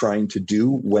they were trying to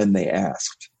do when they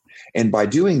asked. And by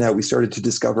doing that, we started to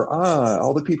discover,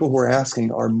 all the people who are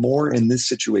asking are more in this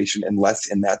situation and less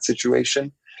in that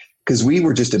situation, because we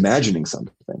were just imagining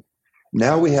something.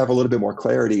 Now we have a little bit more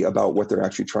clarity about what they're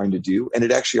actually trying to do. And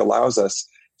it actually allows us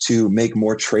to make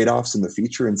more trade-offs in the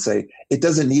future and say, it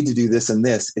doesn't need to do this and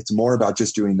this. It's more about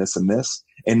just doing this and this.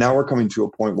 And now we're coming to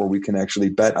a point where we can actually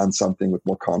bet on something with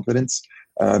more confidence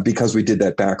because we did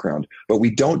that background. But we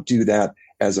don't do that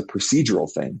as a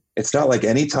procedural thing. It's not like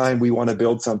anytime we want to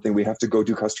build something, we have to go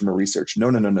do customer research.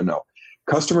 No.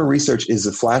 Customer research is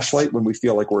a flashlight when we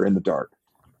feel like we're in the dark.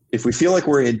 If we feel like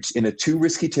we're in a too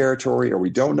risky territory or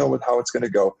we don't know how it's going to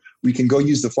go, we can go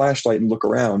use the flashlight and look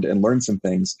around and learn some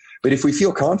things. But if we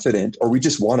feel confident or we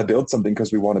just want to build something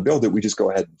because we want to build it, we just go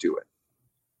ahead and do it.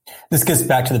 This gets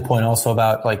back to the point also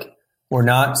about like, we're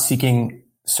not seeking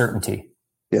certainty.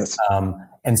 Yes.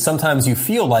 And sometimes you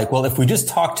feel like, well, if we just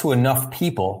talk to enough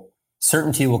people,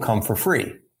 certainty will come for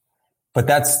free. But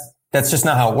that's just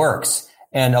not how it works.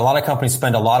 And a lot of companies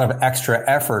spend a lot of extra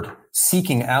effort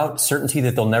seeking out certainty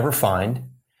that they'll never find.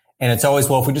 And it's always,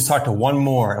 well, if we just talk to one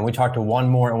more and we talk to one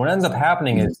more, and what ends up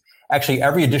happening is actually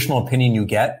every additional opinion you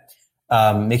get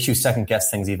makes you second guess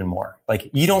things even more. Like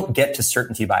you don't get to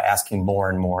certainty by asking more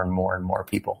and more and more and more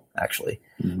people, actually.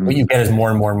 Mm-hmm. What you get is more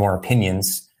and more and more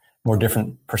opinions, more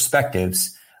different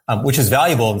perspectives, which is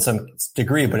valuable in some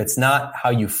degree, but it's not how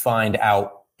you find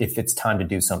out if it's time to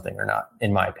do something or not,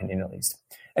 in my opinion, at least.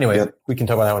 Anyway, We can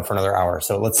talk about that one for another hour.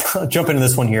 So let's jump into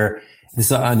this one here. This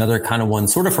is another kind of one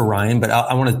sort of for Ryan, but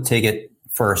I want to take it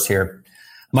first here.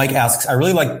 Mike asks, I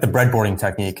really like the breadboarding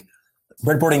technique.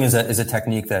 Breadboarding is a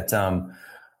technique that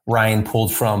Ryan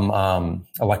pulled from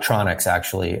electronics,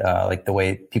 actually, like the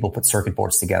way people put circuit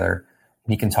boards together.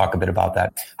 And he can talk a bit about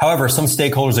that. However, some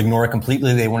stakeholders ignore it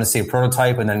completely. They want to see a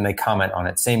prototype and then they comment on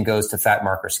it. Same goes to fat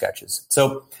marker sketches.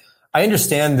 So I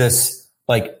understand this,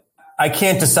 like, I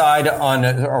can't decide on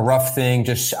a rough thing.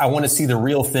 Just I want to see the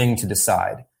real thing to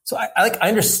decide. So I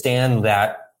understand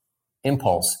that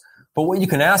impulse. But what you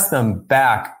can ask them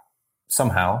back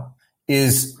somehow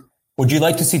is, would you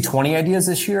like to see 20 ideas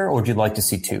this year, or would you like to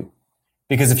see 2?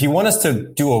 Because if you want us to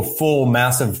do a full,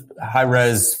 massive,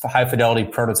 high-res, high-fidelity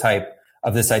prototype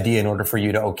of this idea in order for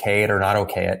you to okay it or not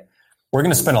okay it, we're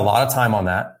going to spend a lot of time on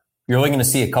that. You're only going to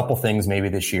see a couple things maybe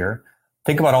this year.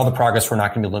 Think about all the progress we're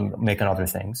not going to be making other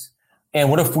things. And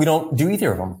what if we don't do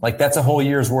either of them? Like that's a whole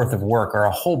year's worth of work or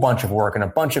a whole bunch of work and a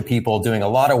bunch of people doing a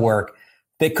lot of work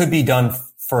that could be done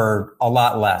for a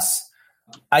lot less.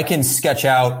 I can sketch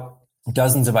out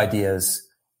dozens of ideas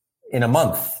in a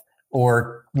month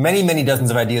or many, many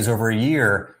dozens of ideas over a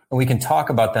year, and we can talk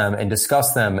about them and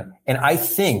discuss them. And I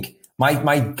think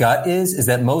my gut is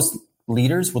that most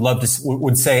leaders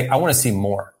would say, I want to see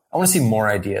more. I want to see more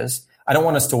ideas. I don't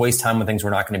want us to waste time on things we're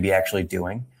not going to be actually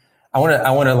doing. I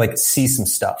want to like see some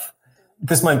stuff.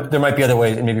 There might be other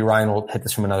ways, and maybe Ryan will hit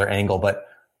this from another angle, but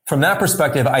from that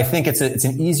perspective, I think it's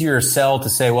an easier sell to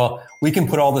say, well, we can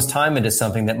put all this time into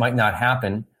something that might not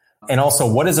happen. And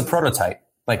also, what is a prototype?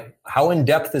 Like, how in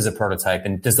depth is a prototype?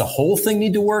 And does the whole thing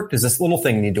need to work? Does this little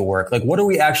thing need to work? Like, what are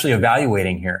we actually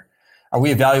evaluating here? Are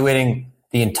we evaluating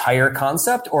the entire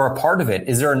concept or a part of it?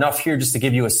 Is there enough here just to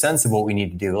give you a sense of what we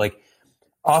need to do? Like,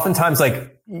 oftentimes,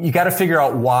 like, you got to figure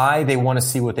out why they want to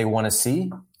see what they want to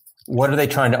see. What are they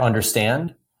trying to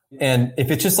understand? And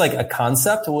if it's just like a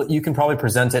concept, well, you can probably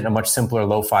present it in a much simpler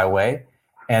lo-fi way.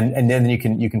 And then you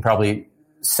can probably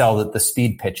sell the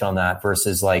speed pitch on that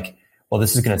versus like, well,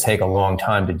 this is going to take a long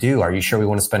time to do. Are you sure we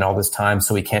want to spend all this time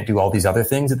so we can't do all these other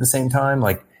things at the same time?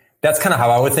 Like, that's kind of how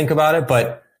I would think about it,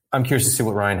 but I'm curious to see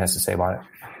what Ryan has to say about it.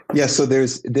 Yeah. So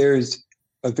there's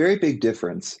a very big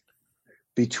difference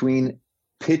between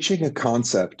pitching a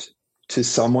concept to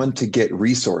someone to get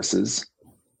resources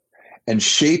and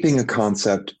shaping a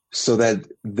concept so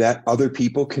that other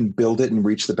people can build it and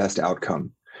reach the best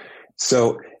outcome.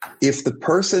 So if the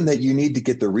person that you need to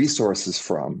get the resources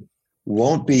from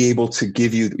won't be able to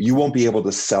give you won't be able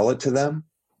to sell it to them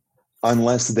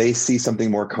unless they see something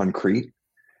more concrete,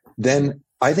 then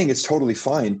I think it's totally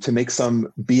fine to make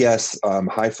some BS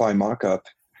hi-fi mock-up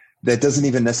that doesn't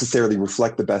even necessarily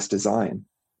reflect the best design,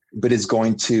 but is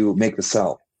going to make the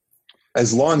sell.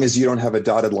 As long as you don't have a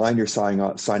dotted line you're signing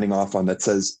off on that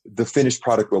says the finished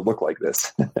product will look like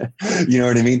this. You know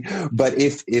what I mean? But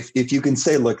if you can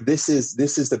say, look, this is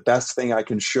the best thing I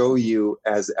can show you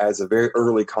as a very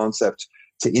early concept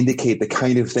to indicate the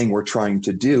kind of thing we're trying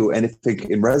to do, and if it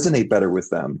can resonate better with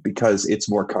them because it's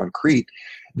more concrete,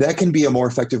 that can be a more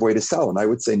effective way to sell. And I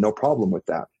would say no problem with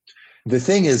that. The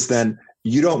thing is then,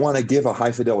 you don't want to give a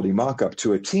high fidelity mock-up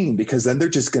to a team because then they're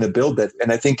just going to build that.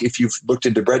 And I think if you've looked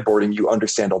into breadboarding, you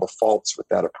understand all the faults with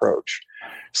that approach.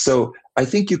 So I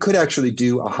think you could actually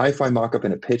do a hi-fi mock-up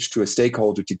and a pitch to a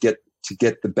stakeholder to get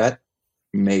the bet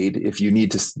made if you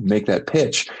need to make that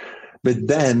pitch, but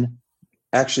then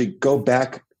actually go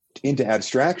back into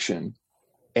abstraction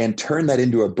and turn that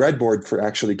into a breadboard for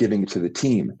actually giving it to the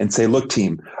team and say, look,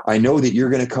 team, I know that you're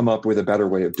going to come up with a better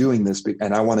way of doing this,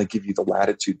 and I want to give you the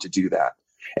latitude to do that.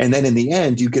 And then in the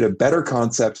end, you get a better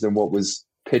concept than what was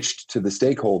pitched to the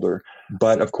stakeholder.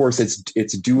 But of course,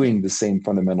 it's doing the same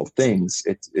fundamental things.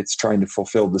 It's trying to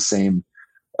fulfill the same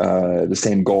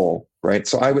goal, right?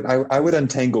 So I would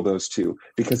untangle those two,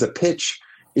 because a pitch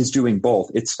is doing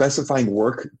both. It's specifying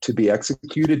work to be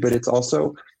executed, but it's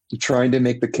also You're trying to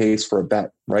make the case for a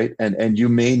bet, right? And you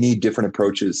may need different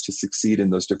approaches to succeed in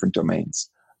those different domains.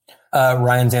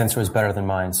 Ryan's answer is better than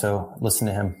mine, so listen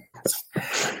to him.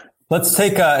 Let's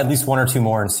take at least one or two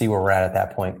more and see where we're at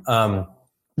that point.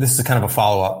 This is kind of a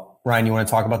follow-up. Ryan, you want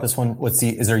to talk about this one?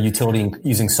 Is there utility in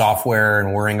using software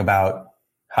and worrying about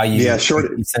how you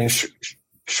these things?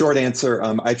 Short answer.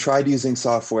 I tried using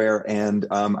software and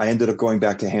I ended up going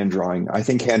back to hand drawing. I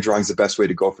think hand drawing is the best way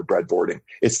to go for breadboarding.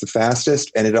 It's the fastest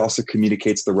and it also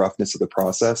communicates the roughness of the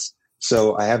process.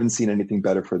 So I haven't seen anything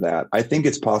better for that. I think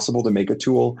it's possible to make a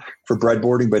tool for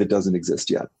breadboarding, but it doesn't exist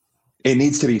yet. It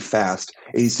needs to be fast.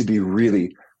 It needs to be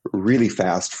really, really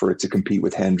fast for it to compete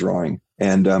with hand drawing.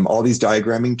 And all these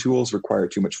diagramming tools require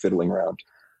too much fiddling around.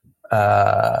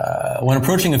 When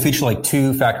approaching a feature like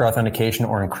two-factor authentication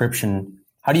or encryption,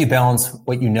 how do you balance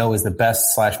what you know is the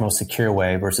best / most secure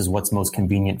way versus what's most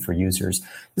convenient for users?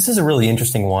 This is a really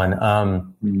interesting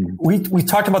one. We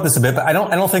talked about this a bit, but I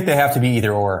don't think they have to be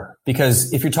either or,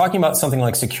 because if you're talking about something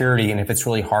like security and if it's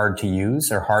really hard to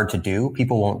use or hard to do,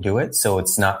 people won't do it. So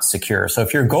it's not secure. So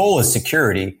if your goal is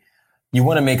security, you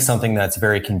want to make something that's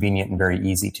very convenient and very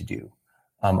easy to do.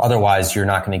 Otherwise, you're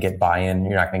not going to get buy-in.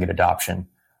 You're not going to get adoption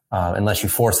unless you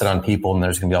force it on people, and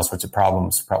there's going to be all sorts of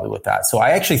problems probably with that. So I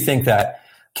actually think that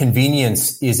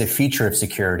convenience is a feature of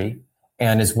security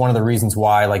and is one of the reasons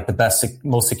why like the best,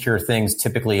 most secure things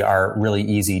typically are really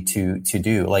easy to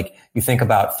do. Like you think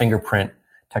about fingerprint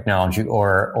technology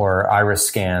or iris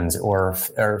scans or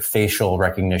facial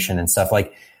recognition and stuff,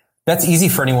 like that's easy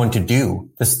for anyone to do.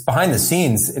 This behind the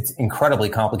scenes, it's incredibly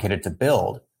complicated to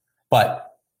build,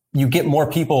 but you get more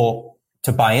people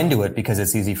to buy into it because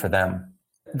it's easy for them.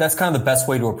 That's kind of the best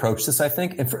way to approach this, I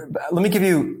think. And let me give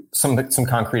you some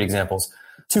concrete examples.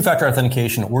 Two-factor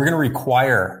authentication, we're going to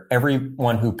require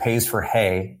everyone who pays for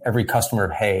Hey, every customer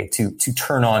of Hey, to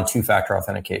turn on two-factor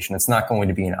authentication. It's not going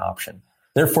to be an option.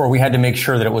 Therefore, we had to make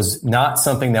sure that it was not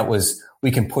something that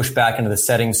we can push back into the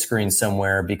settings screen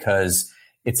somewhere because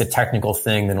it's a technical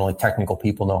thing that only technical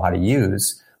people know how to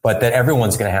use, but that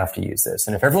everyone's going to have to use this.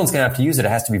 And if everyone's going to have to use it, it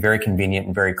has to be very convenient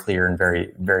and very clear and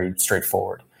very, very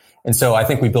straightforward. And so I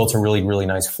think we built a really, really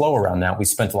nice flow around that. We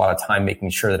spent a lot of time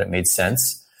making sure that it made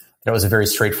sense. That was a very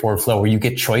straightforward flow where you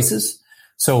get choices.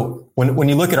 So when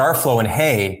you look at our flow in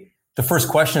Hey, the first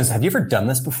question is, have you ever done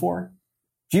this before?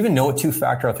 Do you even know what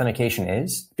two-factor authentication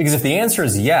is? Because if the answer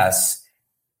is yes,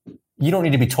 you don't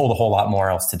need to be told a whole lot more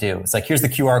else to do. It's like, here's the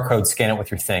QR code, scan it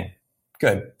with your thing.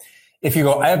 Good. If you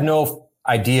go, I have no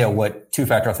idea what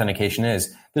two-factor authentication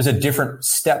is, there's a different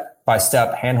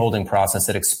step-by-step hand-holding process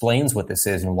that explains what this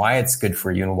is and why it's good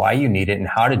for you and why you need it and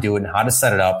how to do it and how to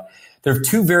set it up. There are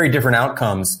two very different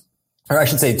outcomes, or I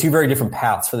should say two very different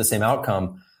paths for the same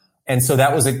outcome. And so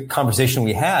that was a conversation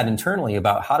we had internally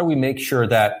about how do we make sure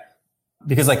that,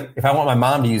 because like if I want my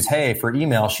mom to use Hey for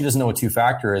email, she doesn't know what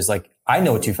two-factor is. Like I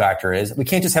know what two-factor is. We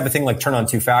can't just have a thing like turn on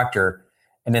two-factor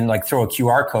and then like throw a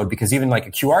QR code, because even like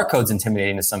a QR code's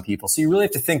intimidating to some people. So you really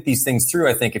have to think these things through,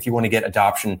 I think, if you want to get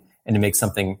adoption and to make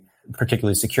something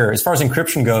particularly secure. As far as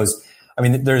encryption goes, I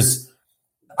mean, there's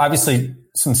obviously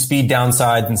some speed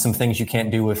downsides and some things you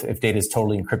can't do if data is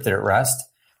totally encrypted at rest.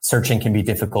 Searching can be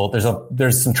difficult.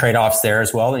 There's some trade-offs there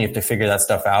as well, and you have to figure that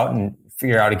stuff out and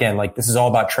figure out, again, like this is all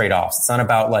about trade-offs. It's not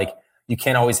about like you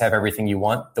can't always have everything you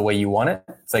want the way you want it.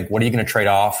 It's like, what are you going to trade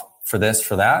off for this,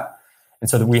 for that? And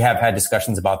so we have had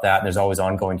discussions about that, and there's always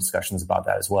ongoing discussions about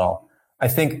that as well. I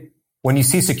think when you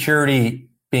see security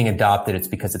being adopted, it's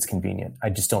because it's convenient. I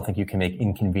just don't think you can make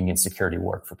inconvenient security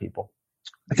work for people.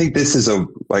 I think this is a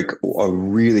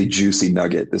really juicy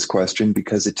nugget, this question,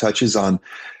 because it touches on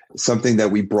something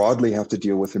that we broadly have to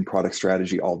deal with in product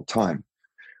strategy all the time,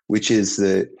 which is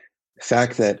the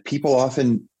fact that people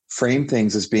often frame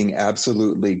things as being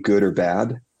absolutely good or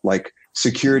bad, like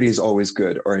security is always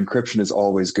good or encryption is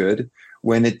always good,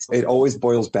 when it always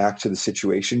boils back to the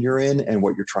situation you're in and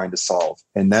what you're trying to solve.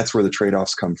 And that's where the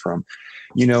trade-offs come from.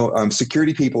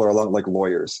 Security people are a lot like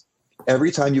lawyers.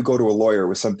 Every time you go to a lawyer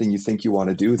with something you think you want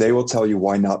to do, they will tell you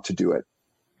why not to do it.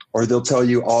 Or they'll tell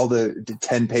you all the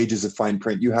 10 pages of fine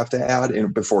print you have to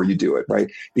add before you do it, right?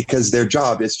 Because their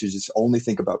job is to just only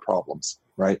think about problems,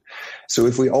 right? So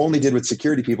if we only did what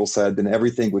security people said, then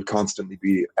everything would constantly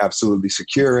be absolutely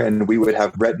secure, and we would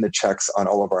have retina checks on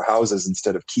all of our houses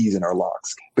instead of keys in our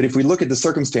locks. But if we look at the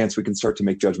circumstance, we can start to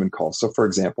make judgment calls. So for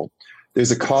example,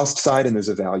 there's a cost side and there's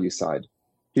a value side.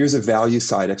 Here's a value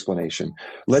side explanation.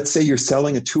 Let's say you're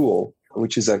selling a tool,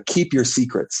 which is a keep your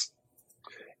secrets.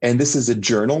 And this is a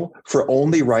journal for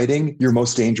only writing your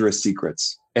most dangerous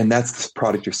secrets. And that's the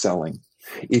product you're selling.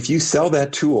 If you sell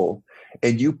that tool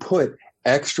and you put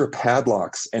extra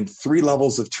padlocks and 3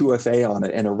 levels of 2FA on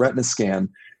it and a retina scan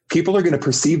people are going to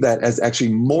perceive that as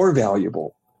actually more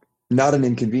valuable, not an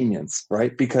inconvenience,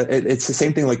 right? Because it's the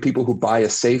same thing like people who buy a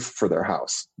safe for their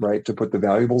house, right? To put the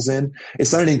valuables in.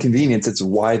 It's not an inconvenience. It's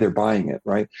why they're buying it,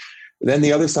 right? Then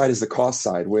the other side is the cost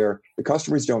side, where the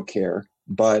customers don't care.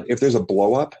 But if there's a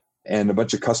blow up and a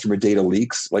bunch of customer data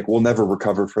leaks, like we'll never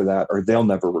recover for that, or they'll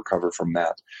never recover from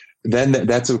that. Then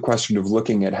that's a question of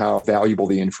looking at how valuable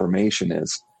the information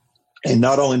is. And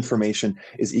not all information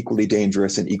is equally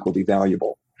dangerous and equally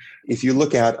valuable. If you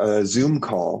look at a Zoom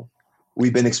call,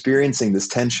 we've been experiencing this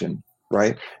tension,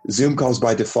 right? Zoom calls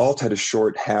by default had a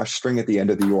short hash string at the end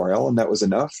of the URL, and that was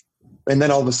enough. And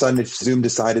then all of a sudden, if Zoom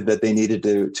decided that they needed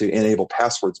to enable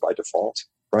passwords by default,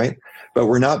 right? But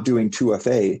we're not doing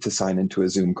 2FA to sign into a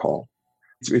Zoom call.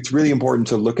 It's really important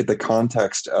to look at the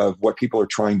context of what people are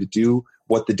trying to do,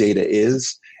 what the data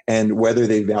is, and whether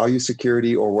they value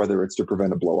security or whether it's to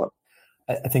prevent a blow up.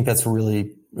 I think that's a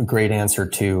really great answer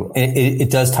too.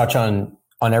 It does touch on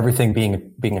everything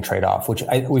being a trade-off, which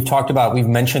we've talked about. We've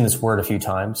mentioned this word a few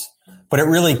times, but it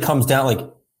really comes down like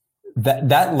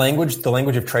that language, the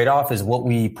language of trade-off, is what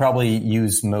we probably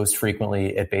use most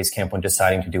frequently at Basecamp when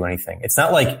deciding to do anything. It's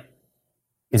not like,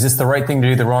 is this the right thing to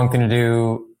do, the wrong thing to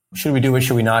do? Should we do it?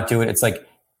 Should we not do it? It's like,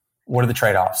 what are the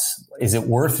trade-offs? Is it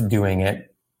worth doing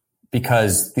it?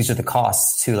 Because these are the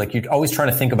costs too. Like, you're always trying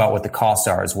to think about what the costs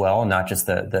are as well, and not just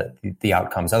the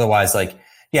outcomes. Otherwise, like,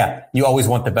 yeah, you always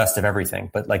want the best of everything,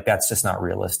 but like, that's just not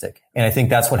realistic. And I think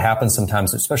that's what happens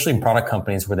sometimes, especially in product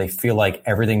companies where they feel like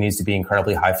everything needs to be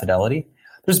incredibly high fidelity.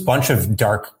 There's a bunch of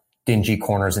dark, dingy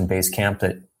corners in Basecamp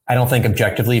that I don't think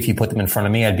objectively, if you put them in front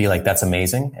of me, I'd be like, that's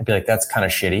amazing. I'd be like, that's kind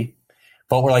of shitty.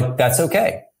 But we're like, that's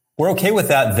okay. We're okay with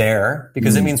that there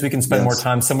because it means we can spend more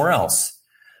time somewhere else.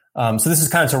 So this is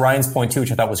kind of to Ryan's point too,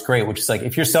 which I thought was great, which is like,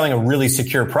 if you're selling a really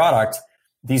secure product,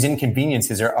 these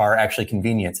inconveniences are actually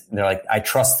convenient. And they're like, I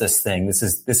trust this thing. This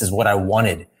is what I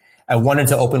wanted. I wanted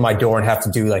to open my door and have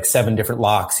to do like 7 different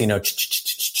locks,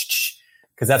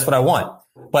 because that's what I want.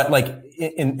 But like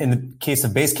in the case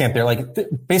of Basecamp, they're like,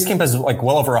 Basecamp has like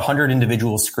well over 100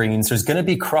 individual screens. There's going to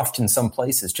be cruft in some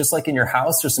places. Just like in your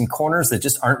house, there's some corners that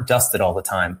just aren't dusted all the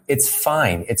time. It's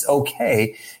fine. It's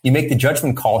okay. You make the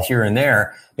judgment call here and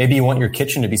there. Maybe you want your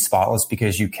kitchen to be spotless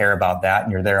because you care about that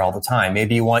and you're there all the time.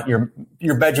 Maybe you want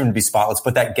your bedroom to be spotless,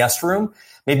 but that guest room,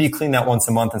 maybe you clean that once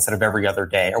a month instead of every other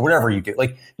day, or whatever you do.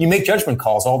 Like, you make judgment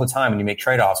calls all the time and you make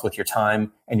trade-offs with your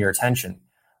time and your attention.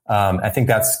 I think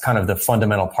that's kind of the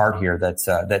fundamental part here that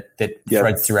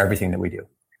threads through everything that we do.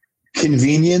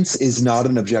 Convenience is not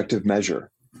an objective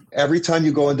measure. Every time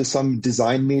you go into some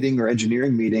design meeting or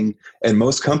engineering meeting, and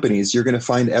most companies, you're going to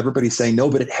find everybody saying, no,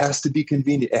 but it has to be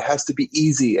convenient. It has to be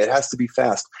easy. It has to be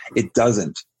fast. It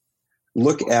doesn't.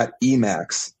 Look at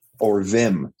Emacs or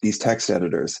Vim, these text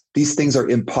editors. These things are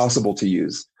impossible to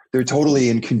use. They're totally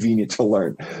inconvenient to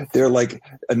learn. They're like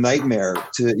a nightmare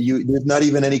to you. There's not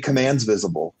even any commands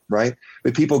visible, right?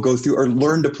 But people go through or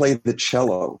learn to play the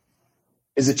cello.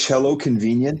 Is a cello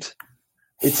convenient?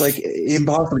 It's like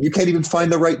impossible. You can't even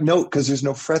find the right note because there's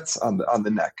no frets on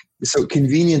the neck. So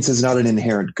convenience is not an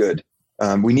inherent good.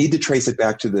 We need to trace it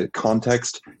back to the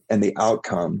context and the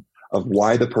outcome of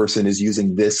why the person is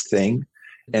using this thing.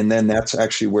 And then that's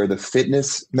actually where the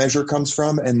fitness measure comes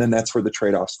from. And then that's where the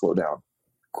trade-offs flow down.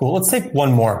 Cool. Let's take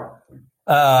one more.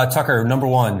 Tucker, number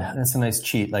 1. That's a nice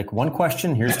cheat. Like, 1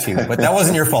 question, here's 2. But that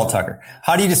wasn't your fault, Tucker.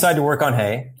 How do you decide to work on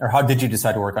Hey? Or how did you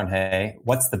decide to work on Hey?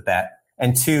 What's the bet?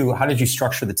 And 2, how did you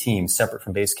structure the team separate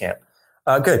from Basecamp?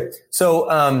 Good.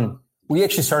 So we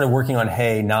actually started working on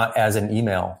Hey not as an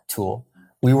email tool.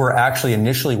 We were actually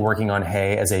initially working on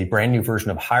Hey as a brand new version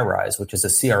of Highrise, which is a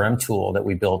CRM tool that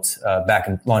we built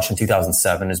launched in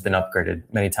 2007, has been upgraded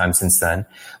many times since then.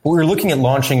 But we were looking at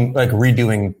launching, like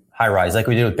redoing Highrise, like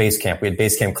we did with Basecamp. We had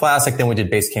Basecamp Classic, then we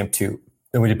did Basecamp 2,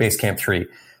 then we did Basecamp 3.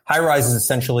 Highrise is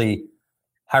essentially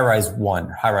Highrise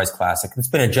 1, Highrise Classic. It's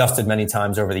been adjusted many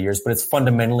times over the years, but it's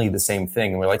fundamentally the same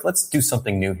thing. And we're like, let's do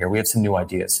something new here. We have some new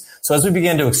ideas. So as we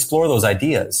began to explore those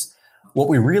ideas, what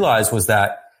we realized was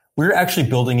that we were actually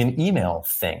building an email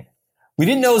thing. We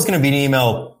didn't know it was going to be an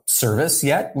email service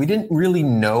yet. We didn't really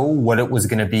know what it was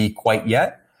going to be quite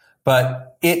yet,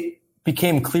 but it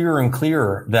became clearer and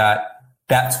clearer that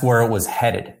that's where it was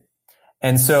headed.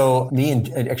 And so me and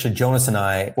actually Jonas and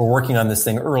I were working on this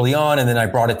thing early on. And then I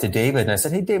brought it to David and I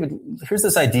said, hey, David, here's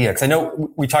this idea. Cause I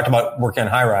know we talked about working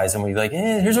on Highrise and we were like,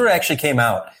 here's what actually came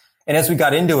out. And as we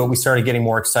got into it, we started getting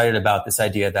more excited about this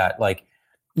idea that like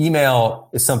email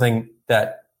is something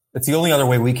that's the only other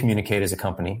way we communicate as a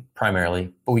company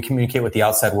primarily, but we communicate with the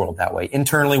outside world that way.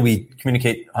 Internally, we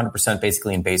communicate 100%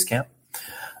 basically in Basecamp.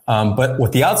 But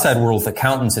with the outside world,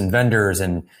 accountants and vendors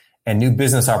and and new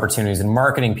business opportunities and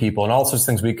marketing people and all sorts of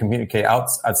things we communicate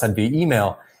outside via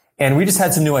email. And we just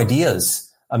had some new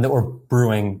ideas that were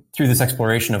brewing through this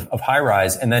exploration of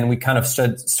Highrise. And then we kind of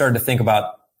started to think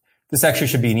about this actually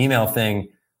should be an email thing,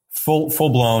 full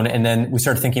blown. And then we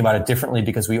started thinking about it differently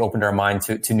because we opened our mind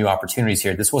to new opportunities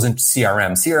here. This wasn't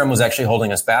CRM. CRM was actually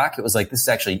holding us back. It was like, this is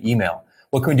actually email.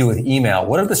 What can we do with email?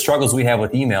 What are the struggles we have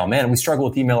with email? Man, we struggle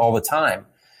with email all the time.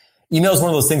 Email is one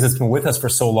of those things that's been with us for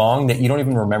so long that you don't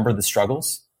even remember the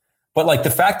struggles. But like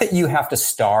the fact that you have to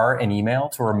star an email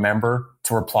to remember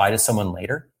to reply to someone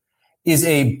later is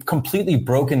a completely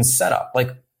broken setup.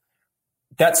 Like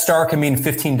that star can mean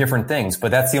 15 different things,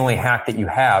 but that's the only hack that you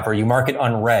have, or you mark it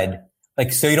unread.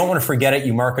 Like, so you don't want to forget it,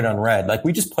 you mark it unread. Like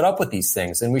we just put up with these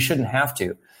things and we shouldn't have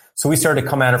to. So we started to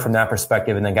come at it from that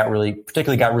perspective and then got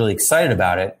really excited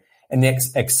about it. And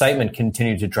the excitement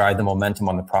continued to drive the momentum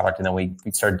on the product. And then we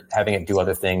started having it do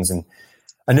other things. And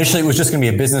initially it was just going to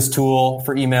be a business tool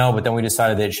for email, but then we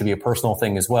decided that it should be a personal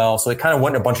thing as well. So it kind of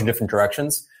went in a bunch of different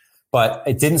directions, but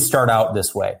it didn't start out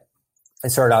this way. It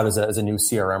started out as a new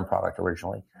CRM product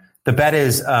originally. The bet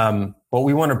is, well,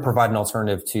 we want to provide an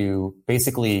alternative to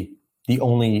basically the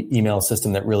only email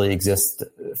system that really exists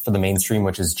for the mainstream,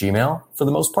 which is Gmail for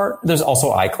the most part. There's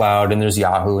also iCloud and there's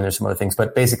Yahoo and there's some other things,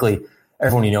 but basically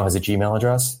everyone you know has a Gmail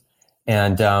address.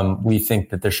 And we think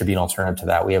that there should be an alternative to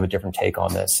that. We have a different take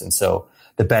on this. And so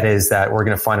the bet is that we're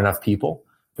going to find enough people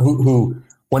who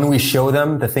when we show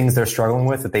them the things they're struggling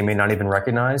with that they may not even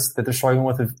recognize that they're struggling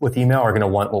with email are going to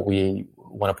want what we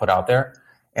want to put out there.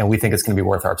 And we think it's going to be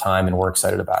worth our time and we're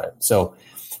excited about it. So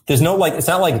there's no it's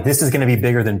not like this is going to be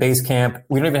bigger than Basecamp.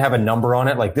 We don't even have a number on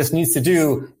it. Like this needs to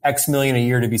do X million a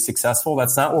year to be successful.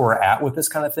 That's not where we're at with this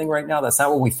kind of thing right now. That's not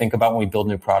what we think about when we build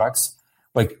new products.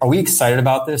 Like, are we excited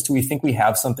about this? Do we think we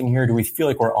have something here? Do we feel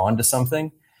like we're on to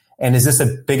something? And is this a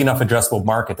big enough addressable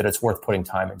market that it's worth putting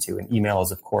time into? And email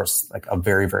is, of course, like a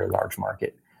very, very large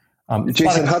market.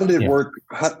 Jason, how did it work?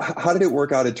 How did it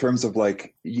work out in terms of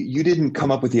like, you didn't come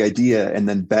up with the idea and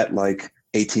then bet like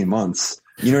 18 months.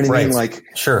 You know what I mean? Like,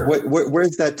 sure.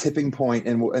 Where's that tipping point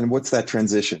and what's that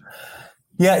transition?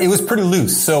 Yeah, it was pretty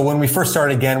loose. So when we first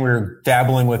started again, we were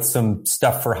dabbling with some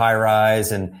stuff for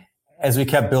Highrise. And as we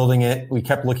kept building it, we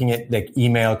kept looking at like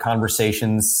email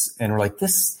conversations and we're like,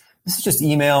 this is just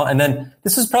email. And then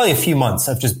this was probably a few months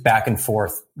of just back and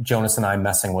forth, Jonas and I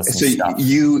messing with some stuff.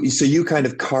 So you kind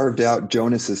of carved out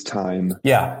Jonas's time.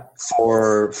 Yeah.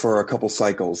 For a couple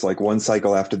cycles, like one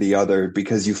cycle after the other,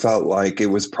 because you felt like it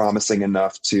was promising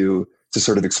enough to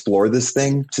sort of explore this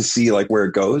thing to see like where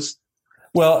it goes.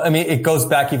 Well, I mean, it goes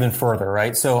back even further,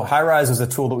 right? So Highrise was a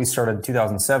tool that we started in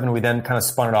 2007. We then kind of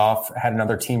spun it off, had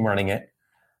another team running it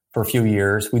for a few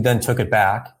years. We then took it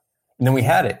back and then we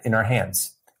had it in our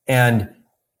hands. And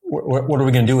what are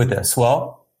we going to do with this?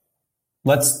 Well,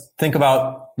 let's think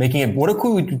about making it. What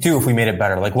could we do if we made it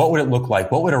better? Like, what would it look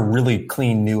like? What would a really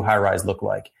clean new Highrise look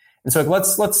like? And so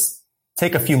let's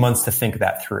take a few months to think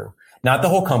that through. Not the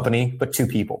whole company, but 2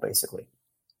 people basically.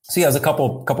 So yeah, it was a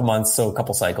couple months, so a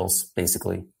couple cycles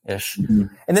basically ish. Mm-hmm.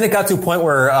 And then it got to a point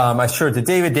where I showed it to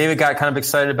David. David got kind of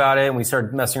excited about it and we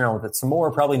started messing around with it some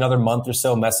more, probably another month or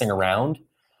so messing around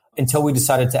until we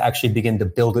decided to actually begin to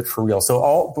build it for real.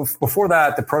 So before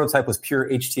that, the prototype was pure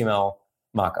HTML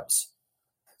mockups.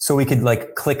 So we could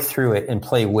like click through it and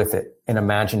play with it and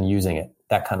imagine using it,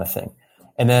 that kind of thing.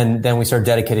 And then we started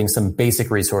dedicating some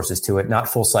basic resources to it, not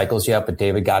full cycles yet, but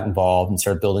David got involved and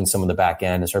started building some of the back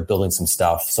end and started building some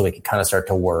stuff so it could kind of start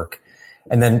to work.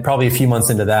 And then probably a few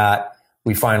months into that,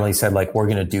 we finally said like, we're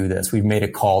going to do this. We've made a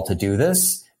call to do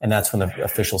this. And that's when the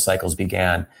official cycles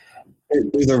began.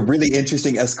 There's a really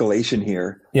interesting escalation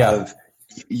here. Yeah. Of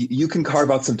you can carve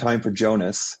out some time for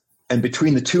Jonas, and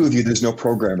between the two of you, there's no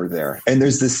programmer there. And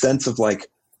there's this sense of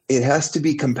like, it has to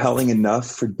be compelling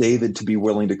enough for David to be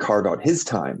willing to carve out his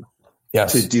time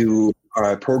to do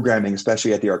programming,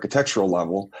 especially at the architectural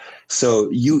level. So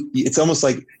it's almost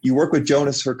like you work with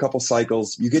Jonas for a couple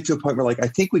cycles. You get to a point where like, I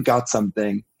think we got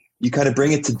something. You kind of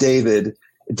bring it to David.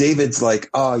 David's like,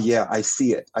 oh yeah, I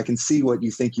see it. I can see what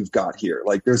you think you've got here.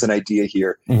 Like there's an idea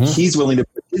here. Mm-hmm. He's willing to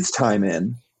put his time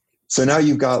in. So now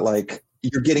you've got like,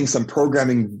 you're getting some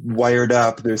programming wired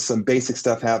up. There's some basic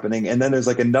stuff happening. And then there's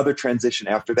like another transition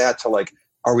after that to like,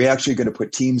 are we actually going to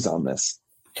put teams on this?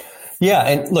 Yeah.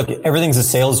 And look, everything's a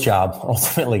sales job.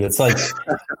 Ultimately, it's like,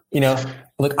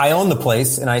 look, I own the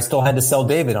place and I still had to sell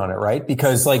David on it, right?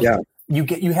 Because like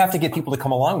you have to get people to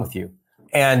come along with you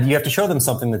and you have to show them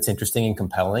something that's interesting and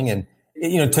compelling. And,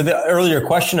 to the earlier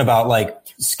question about like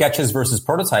sketches versus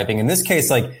prototyping, in this case,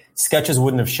 like sketches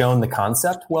wouldn't have shown the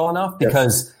concept well enough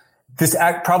because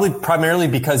primarily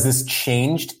because this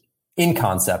changed in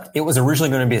concept. It was originally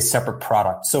going to be a separate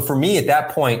product. So for me at that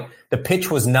point, the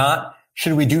pitch was not,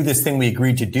 should we do this thing we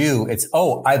agreed to do? It's,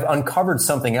 I've uncovered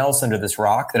something else under this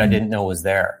rock that I didn't know was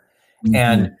there. Mm-hmm.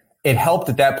 And it helped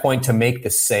at that point to make the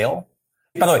sale.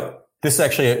 By the way, this is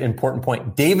actually an important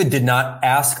point. David did not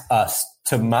ask us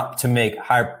to make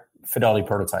high fidelity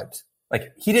prototypes.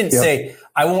 Like he didn't say,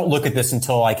 I won't look at this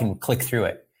until I can click through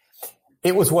it.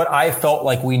 It was what I felt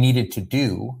like we needed to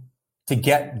do to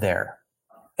get there.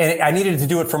 And I needed to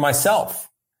do it for myself.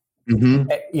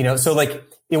 Mm-hmm. So like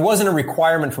it wasn't a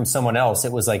requirement from someone else.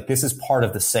 It was like, this is part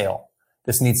of the sale.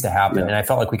 This needs to happen. Yeah. And I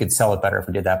felt like we could sell it better if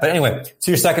we did that. But anyway,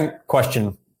 so your second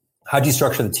question, how do you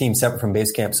structure the team separate from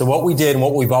Basecamp? So what we did and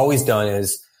what we've always done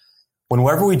is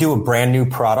whenever we do a brand new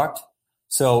product,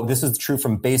 so this is true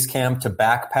from Basecamp to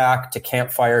Backpack to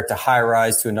Campfire to High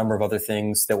Rise to a number of other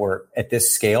things that were at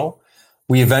this scale,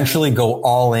 we eventually go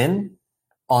all in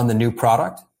on the new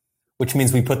product, which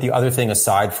means we put the other thing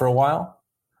aside for a while.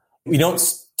 We don't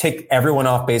take everyone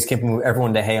off Basecamp and move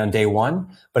everyone to Hey on day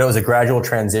one, but it was a gradual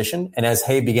transition. And as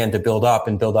Hey began to build up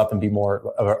and be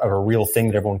more of a real thing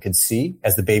that everyone could see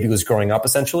as the baby was growing up,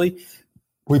 essentially,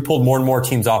 we pulled more and more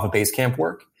teams off of Basecamp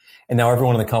work. And now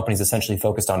everyone in the company is essentially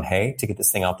focused on Hey to get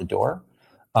this thing out the door.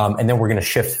 And then we're going to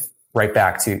shift right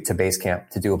back to Basecamp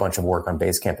to do a bunch of work on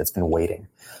Basecamp that's been waiting.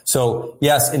 So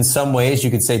yes, in some ways you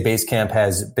could say Basecamp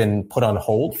has been put on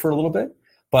hold for a little bit,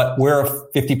 but we're a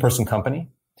 50-person company.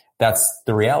 That's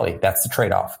the reality. That's the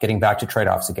trade-off. Getting back to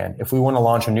trade-offs again. If we want to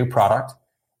launch a new product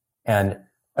and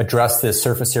address this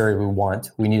surface area we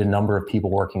want, we need a number of people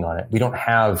working on it. We don't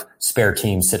have spare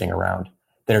teams sitting around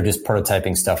that are just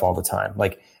prototyping stuff all the time.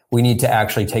 Like we need to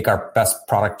actually take our best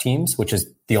product teams, which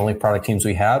is the only product teams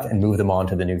we have, and move them on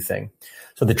to the new thing.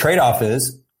 So the trade-off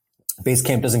is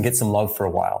Basecamp doesn't get some love for a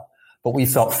while, but we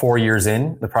felt 4 years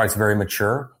in, the product's very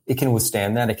mature. It can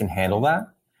withstand that. It can handle that.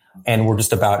 And we're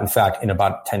just about, in fact, in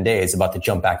about 10 days, about to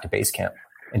jump back to Basecamp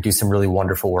and do some really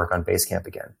wonderful work on Basecamp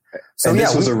again. So and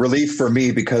this was a relief for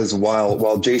me because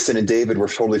while Jason and David were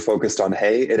totally focused on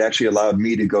Hey, it actually allowed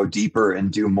me to go deeper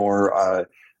and do more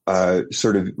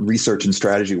sort of research and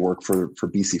strategy work for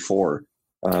BC4.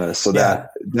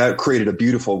 That created a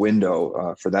beautiful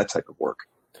window for that type of work.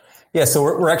 Yeah, so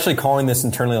we're actually calling this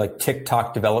internally like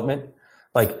TikTok development.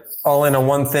 Like all in on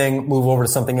one thing, move over to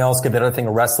something else, give that other thing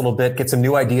a rest a little bit, get some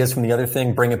new ideas from the other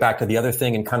thing, bring it back to the other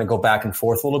thing, and kind of go back and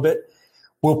forth a little bit.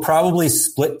 We'll probably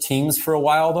split teams for a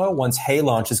while though, once Hey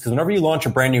launches, because whenever you launch a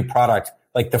brand new product,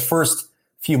 like the first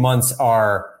few months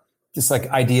are just like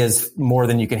ideas more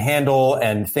than you can handle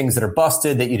and things that are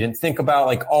busted that you didn't think about,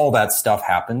 like all that stuff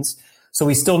happens. So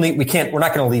we're not going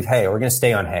to leave Hey, we're going to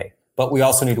stay on Hey, but we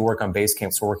also need to work on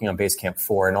Basecamp. So we're working on Basecamp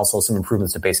 4 and also some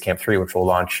improvements to Basecamp 3, which will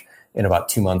launch in about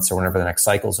 2 months or whenever the next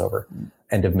cycle's over,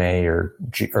 end of May or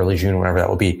early June, whenever that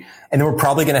will be. And then we're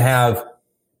probably going to have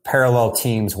parallel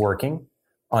teams working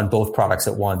on both products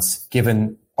at once,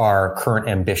 given our current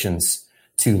ambitions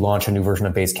to launch a new version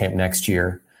of Basecamp next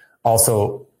year.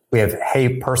 Also, we have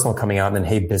Hey Personal coming out, and then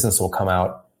Hey Business will come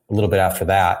out a little bit after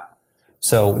that.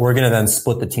 So we're going to then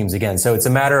split the teams again. So it's a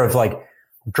matter of like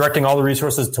directing all the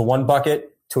resources to one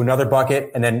bucket, to another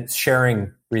bucket, and then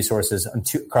sharing resources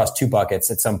across two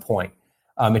buckets at some point.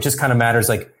 It just kind of matters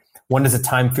like, when does the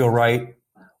time feel right?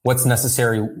 What's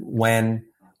necessary when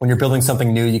you're building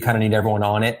something new, you kind of need everyone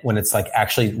on it when it's like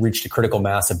actually reached a critical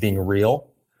mass of being real.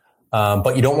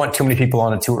 But you don't want too many people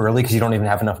on it too early because you don't even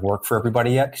have enough work for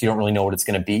everybody yet because you don't really know what it's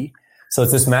going to be. So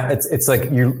it's this, it's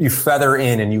like you feather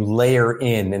in and you layer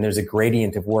in, and there's a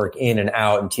gradient of work in and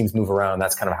out, and teams move around.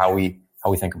 That's kind of how we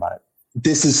think about it.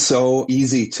 This is so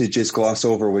easy to just gloss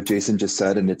over what Jason just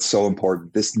said, and it's so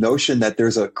important. This notion that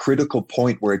there's a critical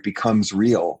point where it becomes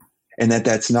real, and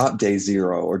that's not day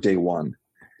 0 or day 1.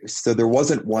 So there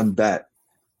wasn't one bet.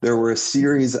 There were a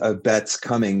series of bets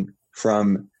coming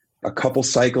from a couple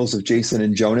cycles of Jason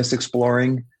and Jonas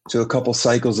exploring to a couple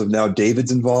cycles of now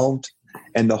David's involved.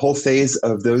 And the whole phase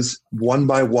of those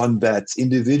one-by-one bets,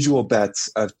 individual bets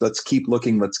of let's keep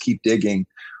looking, let's keep digging,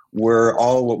 were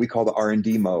all what we call the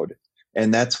R&D mode.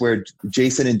 And that's where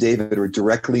Jason and David were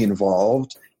directly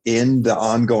involved in the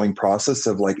ongoing process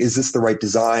of like, is this the right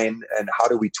design and how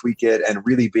do we tweak it, and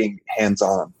really being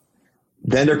hands-on.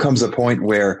 Then there comes a point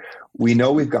where we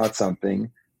know we've got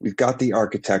something, we've got the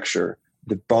architecture,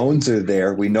 the bones are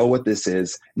there, we know what this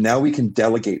is. Now we can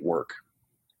delegate work.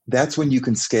 That's when you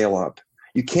can scale up.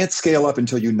 You can't scale up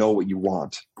until you know what you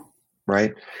want,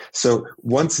 right? So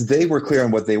once they were clear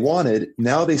on what they wanted,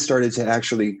 now they started to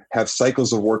actually have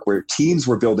cycles of work where teams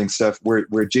were building stuff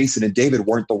where Jason and David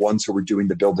weren't the ones who were doing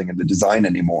the building and the design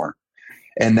anymore.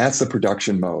 And that's the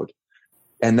production mode.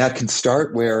 And that can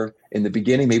start where in the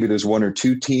beginning, maybe there's one or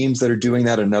two teams that are doing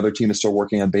that. Another team is still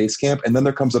working on Basecamp. And then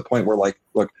there comes a point where like,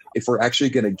 look, if we're actually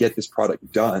going to get this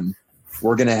product done,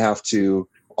 we're going to have to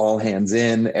all hands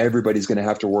in, everybody's going to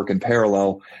have to work in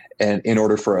parallel, and in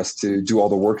order for us to do all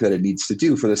the work that it needs to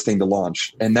do for this thing to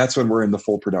launch. And that's when we're in the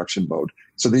full production mode.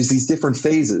 So there's these different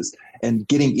phases, and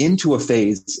getting into a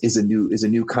phase is a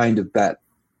new kind of bet,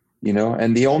 you know?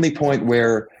 And the only point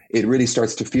where it really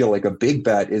starts to feel like a big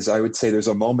bet is, I would say there's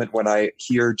a moment when I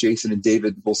hear Jason and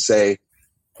David will say,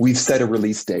 we've set a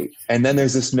release date. And then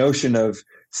there's this notion of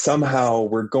somehow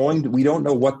we don't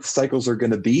know what the cycles are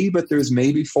going to be, but there's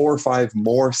maybe 4 or 5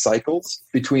 more cycles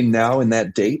between now and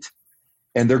that date.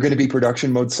 And they're going to be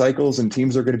production mode cycles, and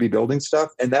teams are going to be building stuff.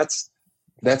 And that's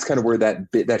kind of where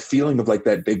that feeling of like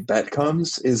that big bet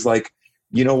comes, is like,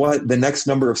 you know what, the next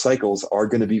number of cycles are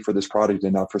going to be for this product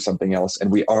and not for something else.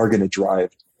 And we are going to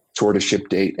drive toward a ship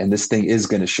date, and this thing is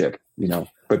going to ship, you know,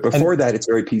 but before that, it's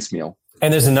very piecemeal.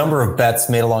 And there's a number of bets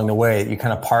made along the way. You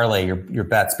kind of parlay your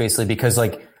bets basically, because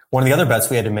like one of the other bets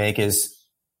we had to make is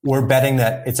we're betting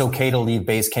that it's okay to leave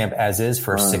Basecamp as is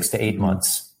for 6 to 8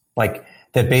 months. Like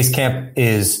that Basecamp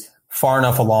is far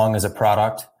enough along as a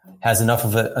product, has enough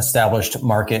of an established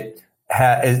market,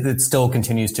 it still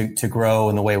continues to grow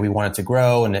in the way we want it to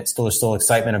grow, and there's still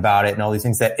excitement about it and all these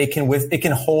things, that it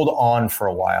can hold on for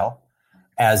a while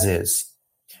as is.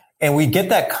 And we get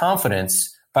that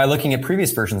confidence by looking at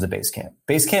previous versions of Basecamp.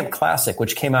 Basecamp Classic,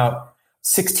 which came out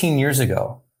 16 years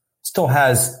ago, still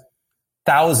has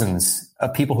thousands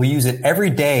of people who use it every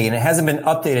day, and it hasn't been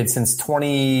updated since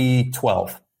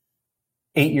 2012,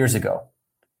 8 years ago.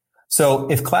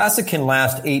 So if Classic can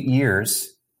last 8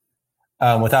 years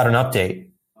without an update,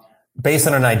 based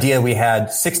on an idea we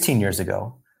had 16 years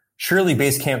ago, surely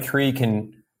Basecamp 3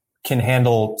 can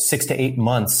handle 6 to 8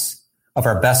 months of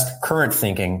our best current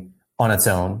thinking on its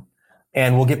own.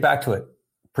 And we'll get back to it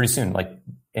pretty soon, like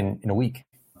in a week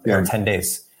or 10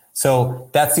 days. So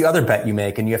that's the other bet you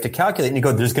make, and you have to calculate, and you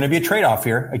go, there's going to be a trade-off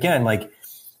here. Again, like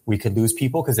we could lose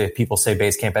people because if people say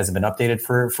Basecamp hasn't been updated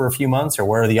for a few months, or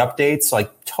where are the updates? Like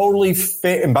totally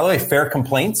fair. And by the way, fair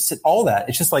complaints, all that.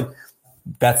 It's just like,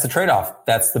 that's the trade-off.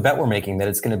 That's the bet we're making, that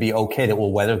it's going to be okay, that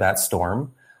we'll weather that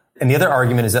storm. And the other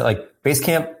argument is that like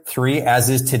Basecamp 3 as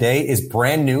is today is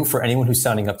brand new for anyone who's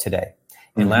signing up today.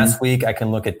 And last week, I can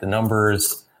look at the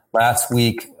numbers. Last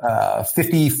week,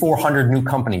 5,400 new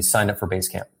companies signed up for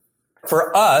Basecamp.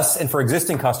 For us and for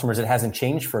existing customers, it hasn't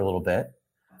changed for a little bit,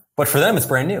 but for them, it's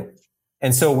brand new.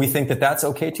 And so we think that that's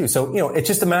okay too. So, you know, it's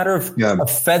just a matter of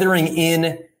feathering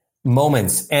in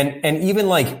moments. And even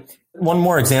like one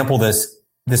more example, this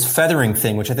feathering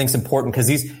thing, which I think is important,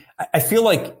 because I feel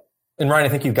like, and Ryan, I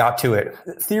think you got to it.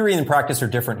 Theory and practice are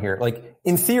different here. Like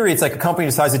in theory, it's like a company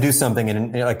decides to do something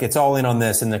and like it's all in on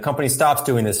this, and the company stops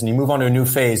doing this, and you move on to a new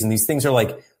phase. And these things are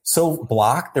like so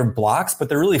blocked. They're blocks, but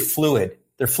they're really fluid.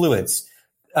 They're fluids.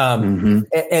 And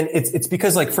it's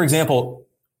because, like, for example,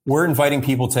 we're inviting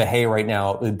people to Hey right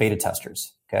now, beta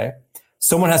testers. Okay.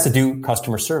 Someone has to do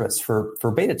customer service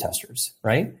for beta testers,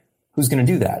 right? Who's going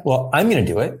to do that? Well, I'm going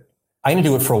to do it. I'm going to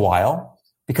do it for a while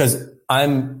because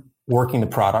I'm working the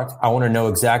product. I want to know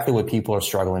exactly what people are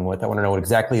struggling with. I want to know what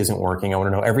exactly isn't working. I want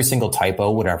to know every single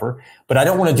typo, whatever. But I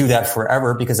don't want to do that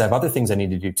forever because I have other things I need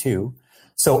to do too.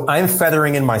 So I'm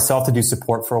feathering in myself to do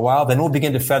support for a while. Then we'll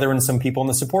begin to feather in some people on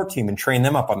the support team and train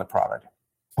them up on the product.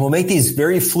 We'll make these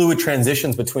very fluid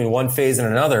transitions between one phase and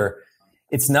another.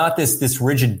 It's not this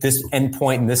rigid, this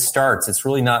endpoint and this starts. It's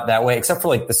really not that way, except for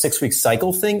like the 6-week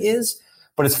cycle thing is.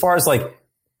 But as far as like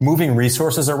moving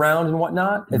resources around and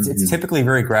whatnot, it's typically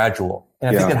very gradual.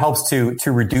 And I think it helps to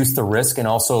reduce the risk and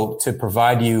also to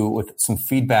provide you with some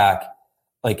feedback.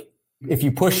 Like if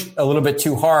you push a little bit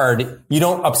too hard, you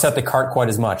don't upset the cart quite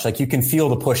as much. Like you can feel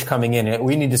the push coming in.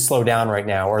 We need to slow down right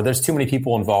now, or there's too many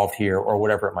people involved here, or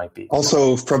whatever it might be.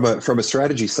 Also, from a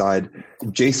strategy side,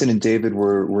 Jason and David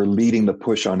were leading the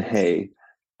push on Hey.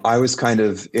 I was kind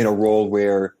of in a role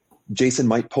where Jason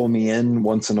might pull me in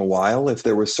once in a while if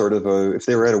there was if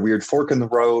they were at a weird fork in the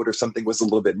road or something was a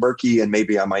little bit murky, and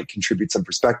maybe I might contribute some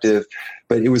perspective,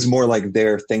 but it was more like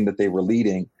their thing that they were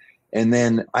leading. And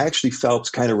then I actually felt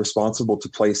kind of responsible to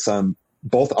play some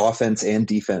both offense and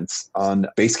defense on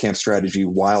Basecamp strategy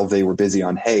while they were busy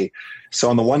on Hey. So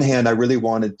on the one hand, I really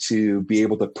wanted to be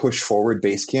able to push forward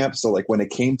Basecamp. So like when it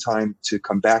came time to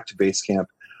come back to Basecamp,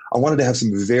 I wanted to have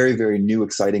some very, very new,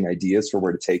 exciting ideas for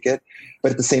where to take it.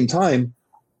 But at the same time,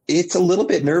 it's a little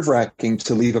bit nerve-wracking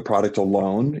to leave a product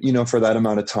alone, for that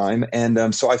amount of time.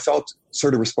 And so I felt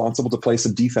sort of responsible to play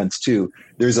some defense too.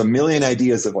 There's a million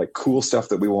ideas of like cool stuff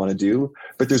that we want to do,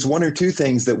 but there's one or two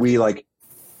things that we like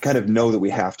kind of know that we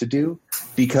have to do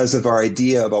because of our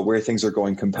idea about where things are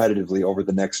going competitively over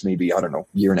the next, maybe, I don't know,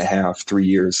 year and a half, 3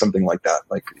 years, something like that.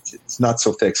 Like it's not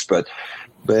so fixed, but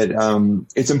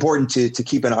it's important to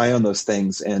keep an eye on those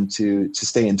things and to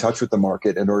stay in touch with the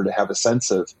market in order to have a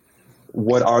sense of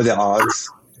what are the odds.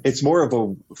 It's more of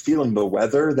a feeling the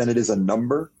weather than it is a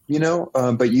number,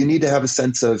 but you need to have a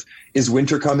sense of, is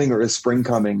winter coming or is spring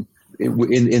coming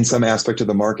in some aspect of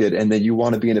the market? And then you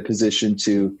want to be in a position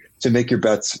to make your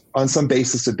bets on some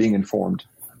basis of being informed.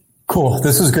 Cool.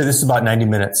 This was good. This is about 90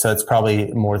 minutes, so it's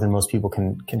probably more than most people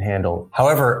can handle.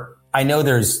 However, I know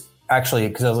there's actually,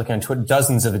 because I was looking on Twitter,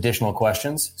 dozens of additional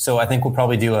questions. So I think we'll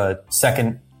probably do a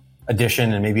second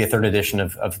edition and maybe a third edition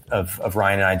of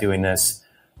Ryan and I doing this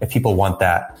if people want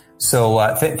that.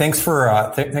 So thanks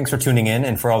for tuning in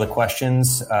and for all the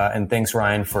questions. And thanks,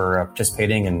 Ryan, for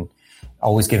participating and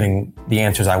always giving the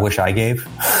answers I wish I gave.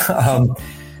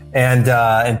 And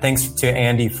thanks to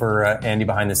Andy Andy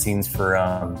behind the scenes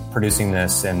for producing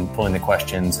this and pulling the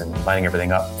questions and lining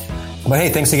everything up. But hey,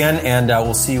 thanks again, and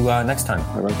we'll see you next time.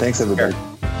 All right, thanks everybody.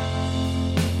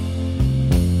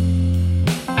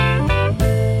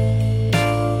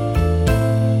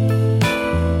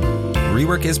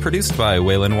 Rework is produced by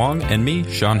Waylon Wong and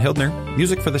me, Sean Hildner.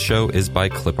 Music for the show is by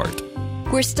Clipart.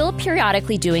 We're still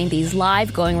periodically doing these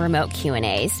live going remote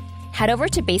Q&As. Head over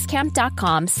to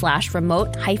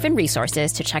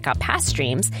basecamp.com/remote-resources to check out past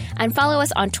streams and follow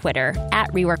us on Twitter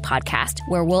 @ReworkPodcast,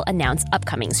 where we'll announce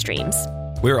upcoming streams.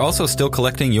 We're also still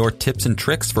collecting your tips and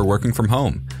tricks for working from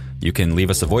home. You can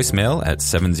leave us a voicemail at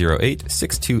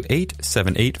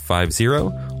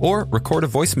 708-628-7850 or record a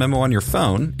voice memo on your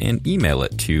phone and email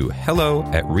it to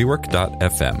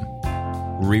hello@rework.fm.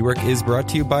 Rework is brought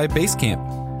to you by Basecamp.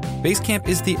 Basecamp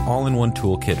is the all-in-one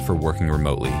toolkit for working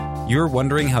remotely. You're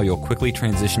wondering how you'll quickly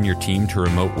transition your team to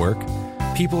remote work?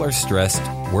 People are stressed,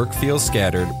 work feels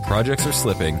scattered, projects are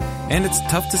slipping, and it's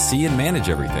tough to see and manage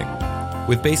everything.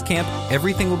 With Basecamp,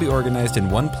 everything will be organized in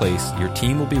one place, your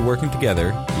team will be working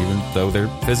together, even though they're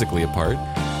physically apart,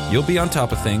 you'll be on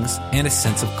top of things, and a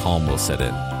sense of calm will set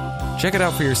in. Check it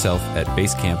out for yourself at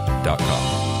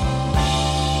basecamp.com.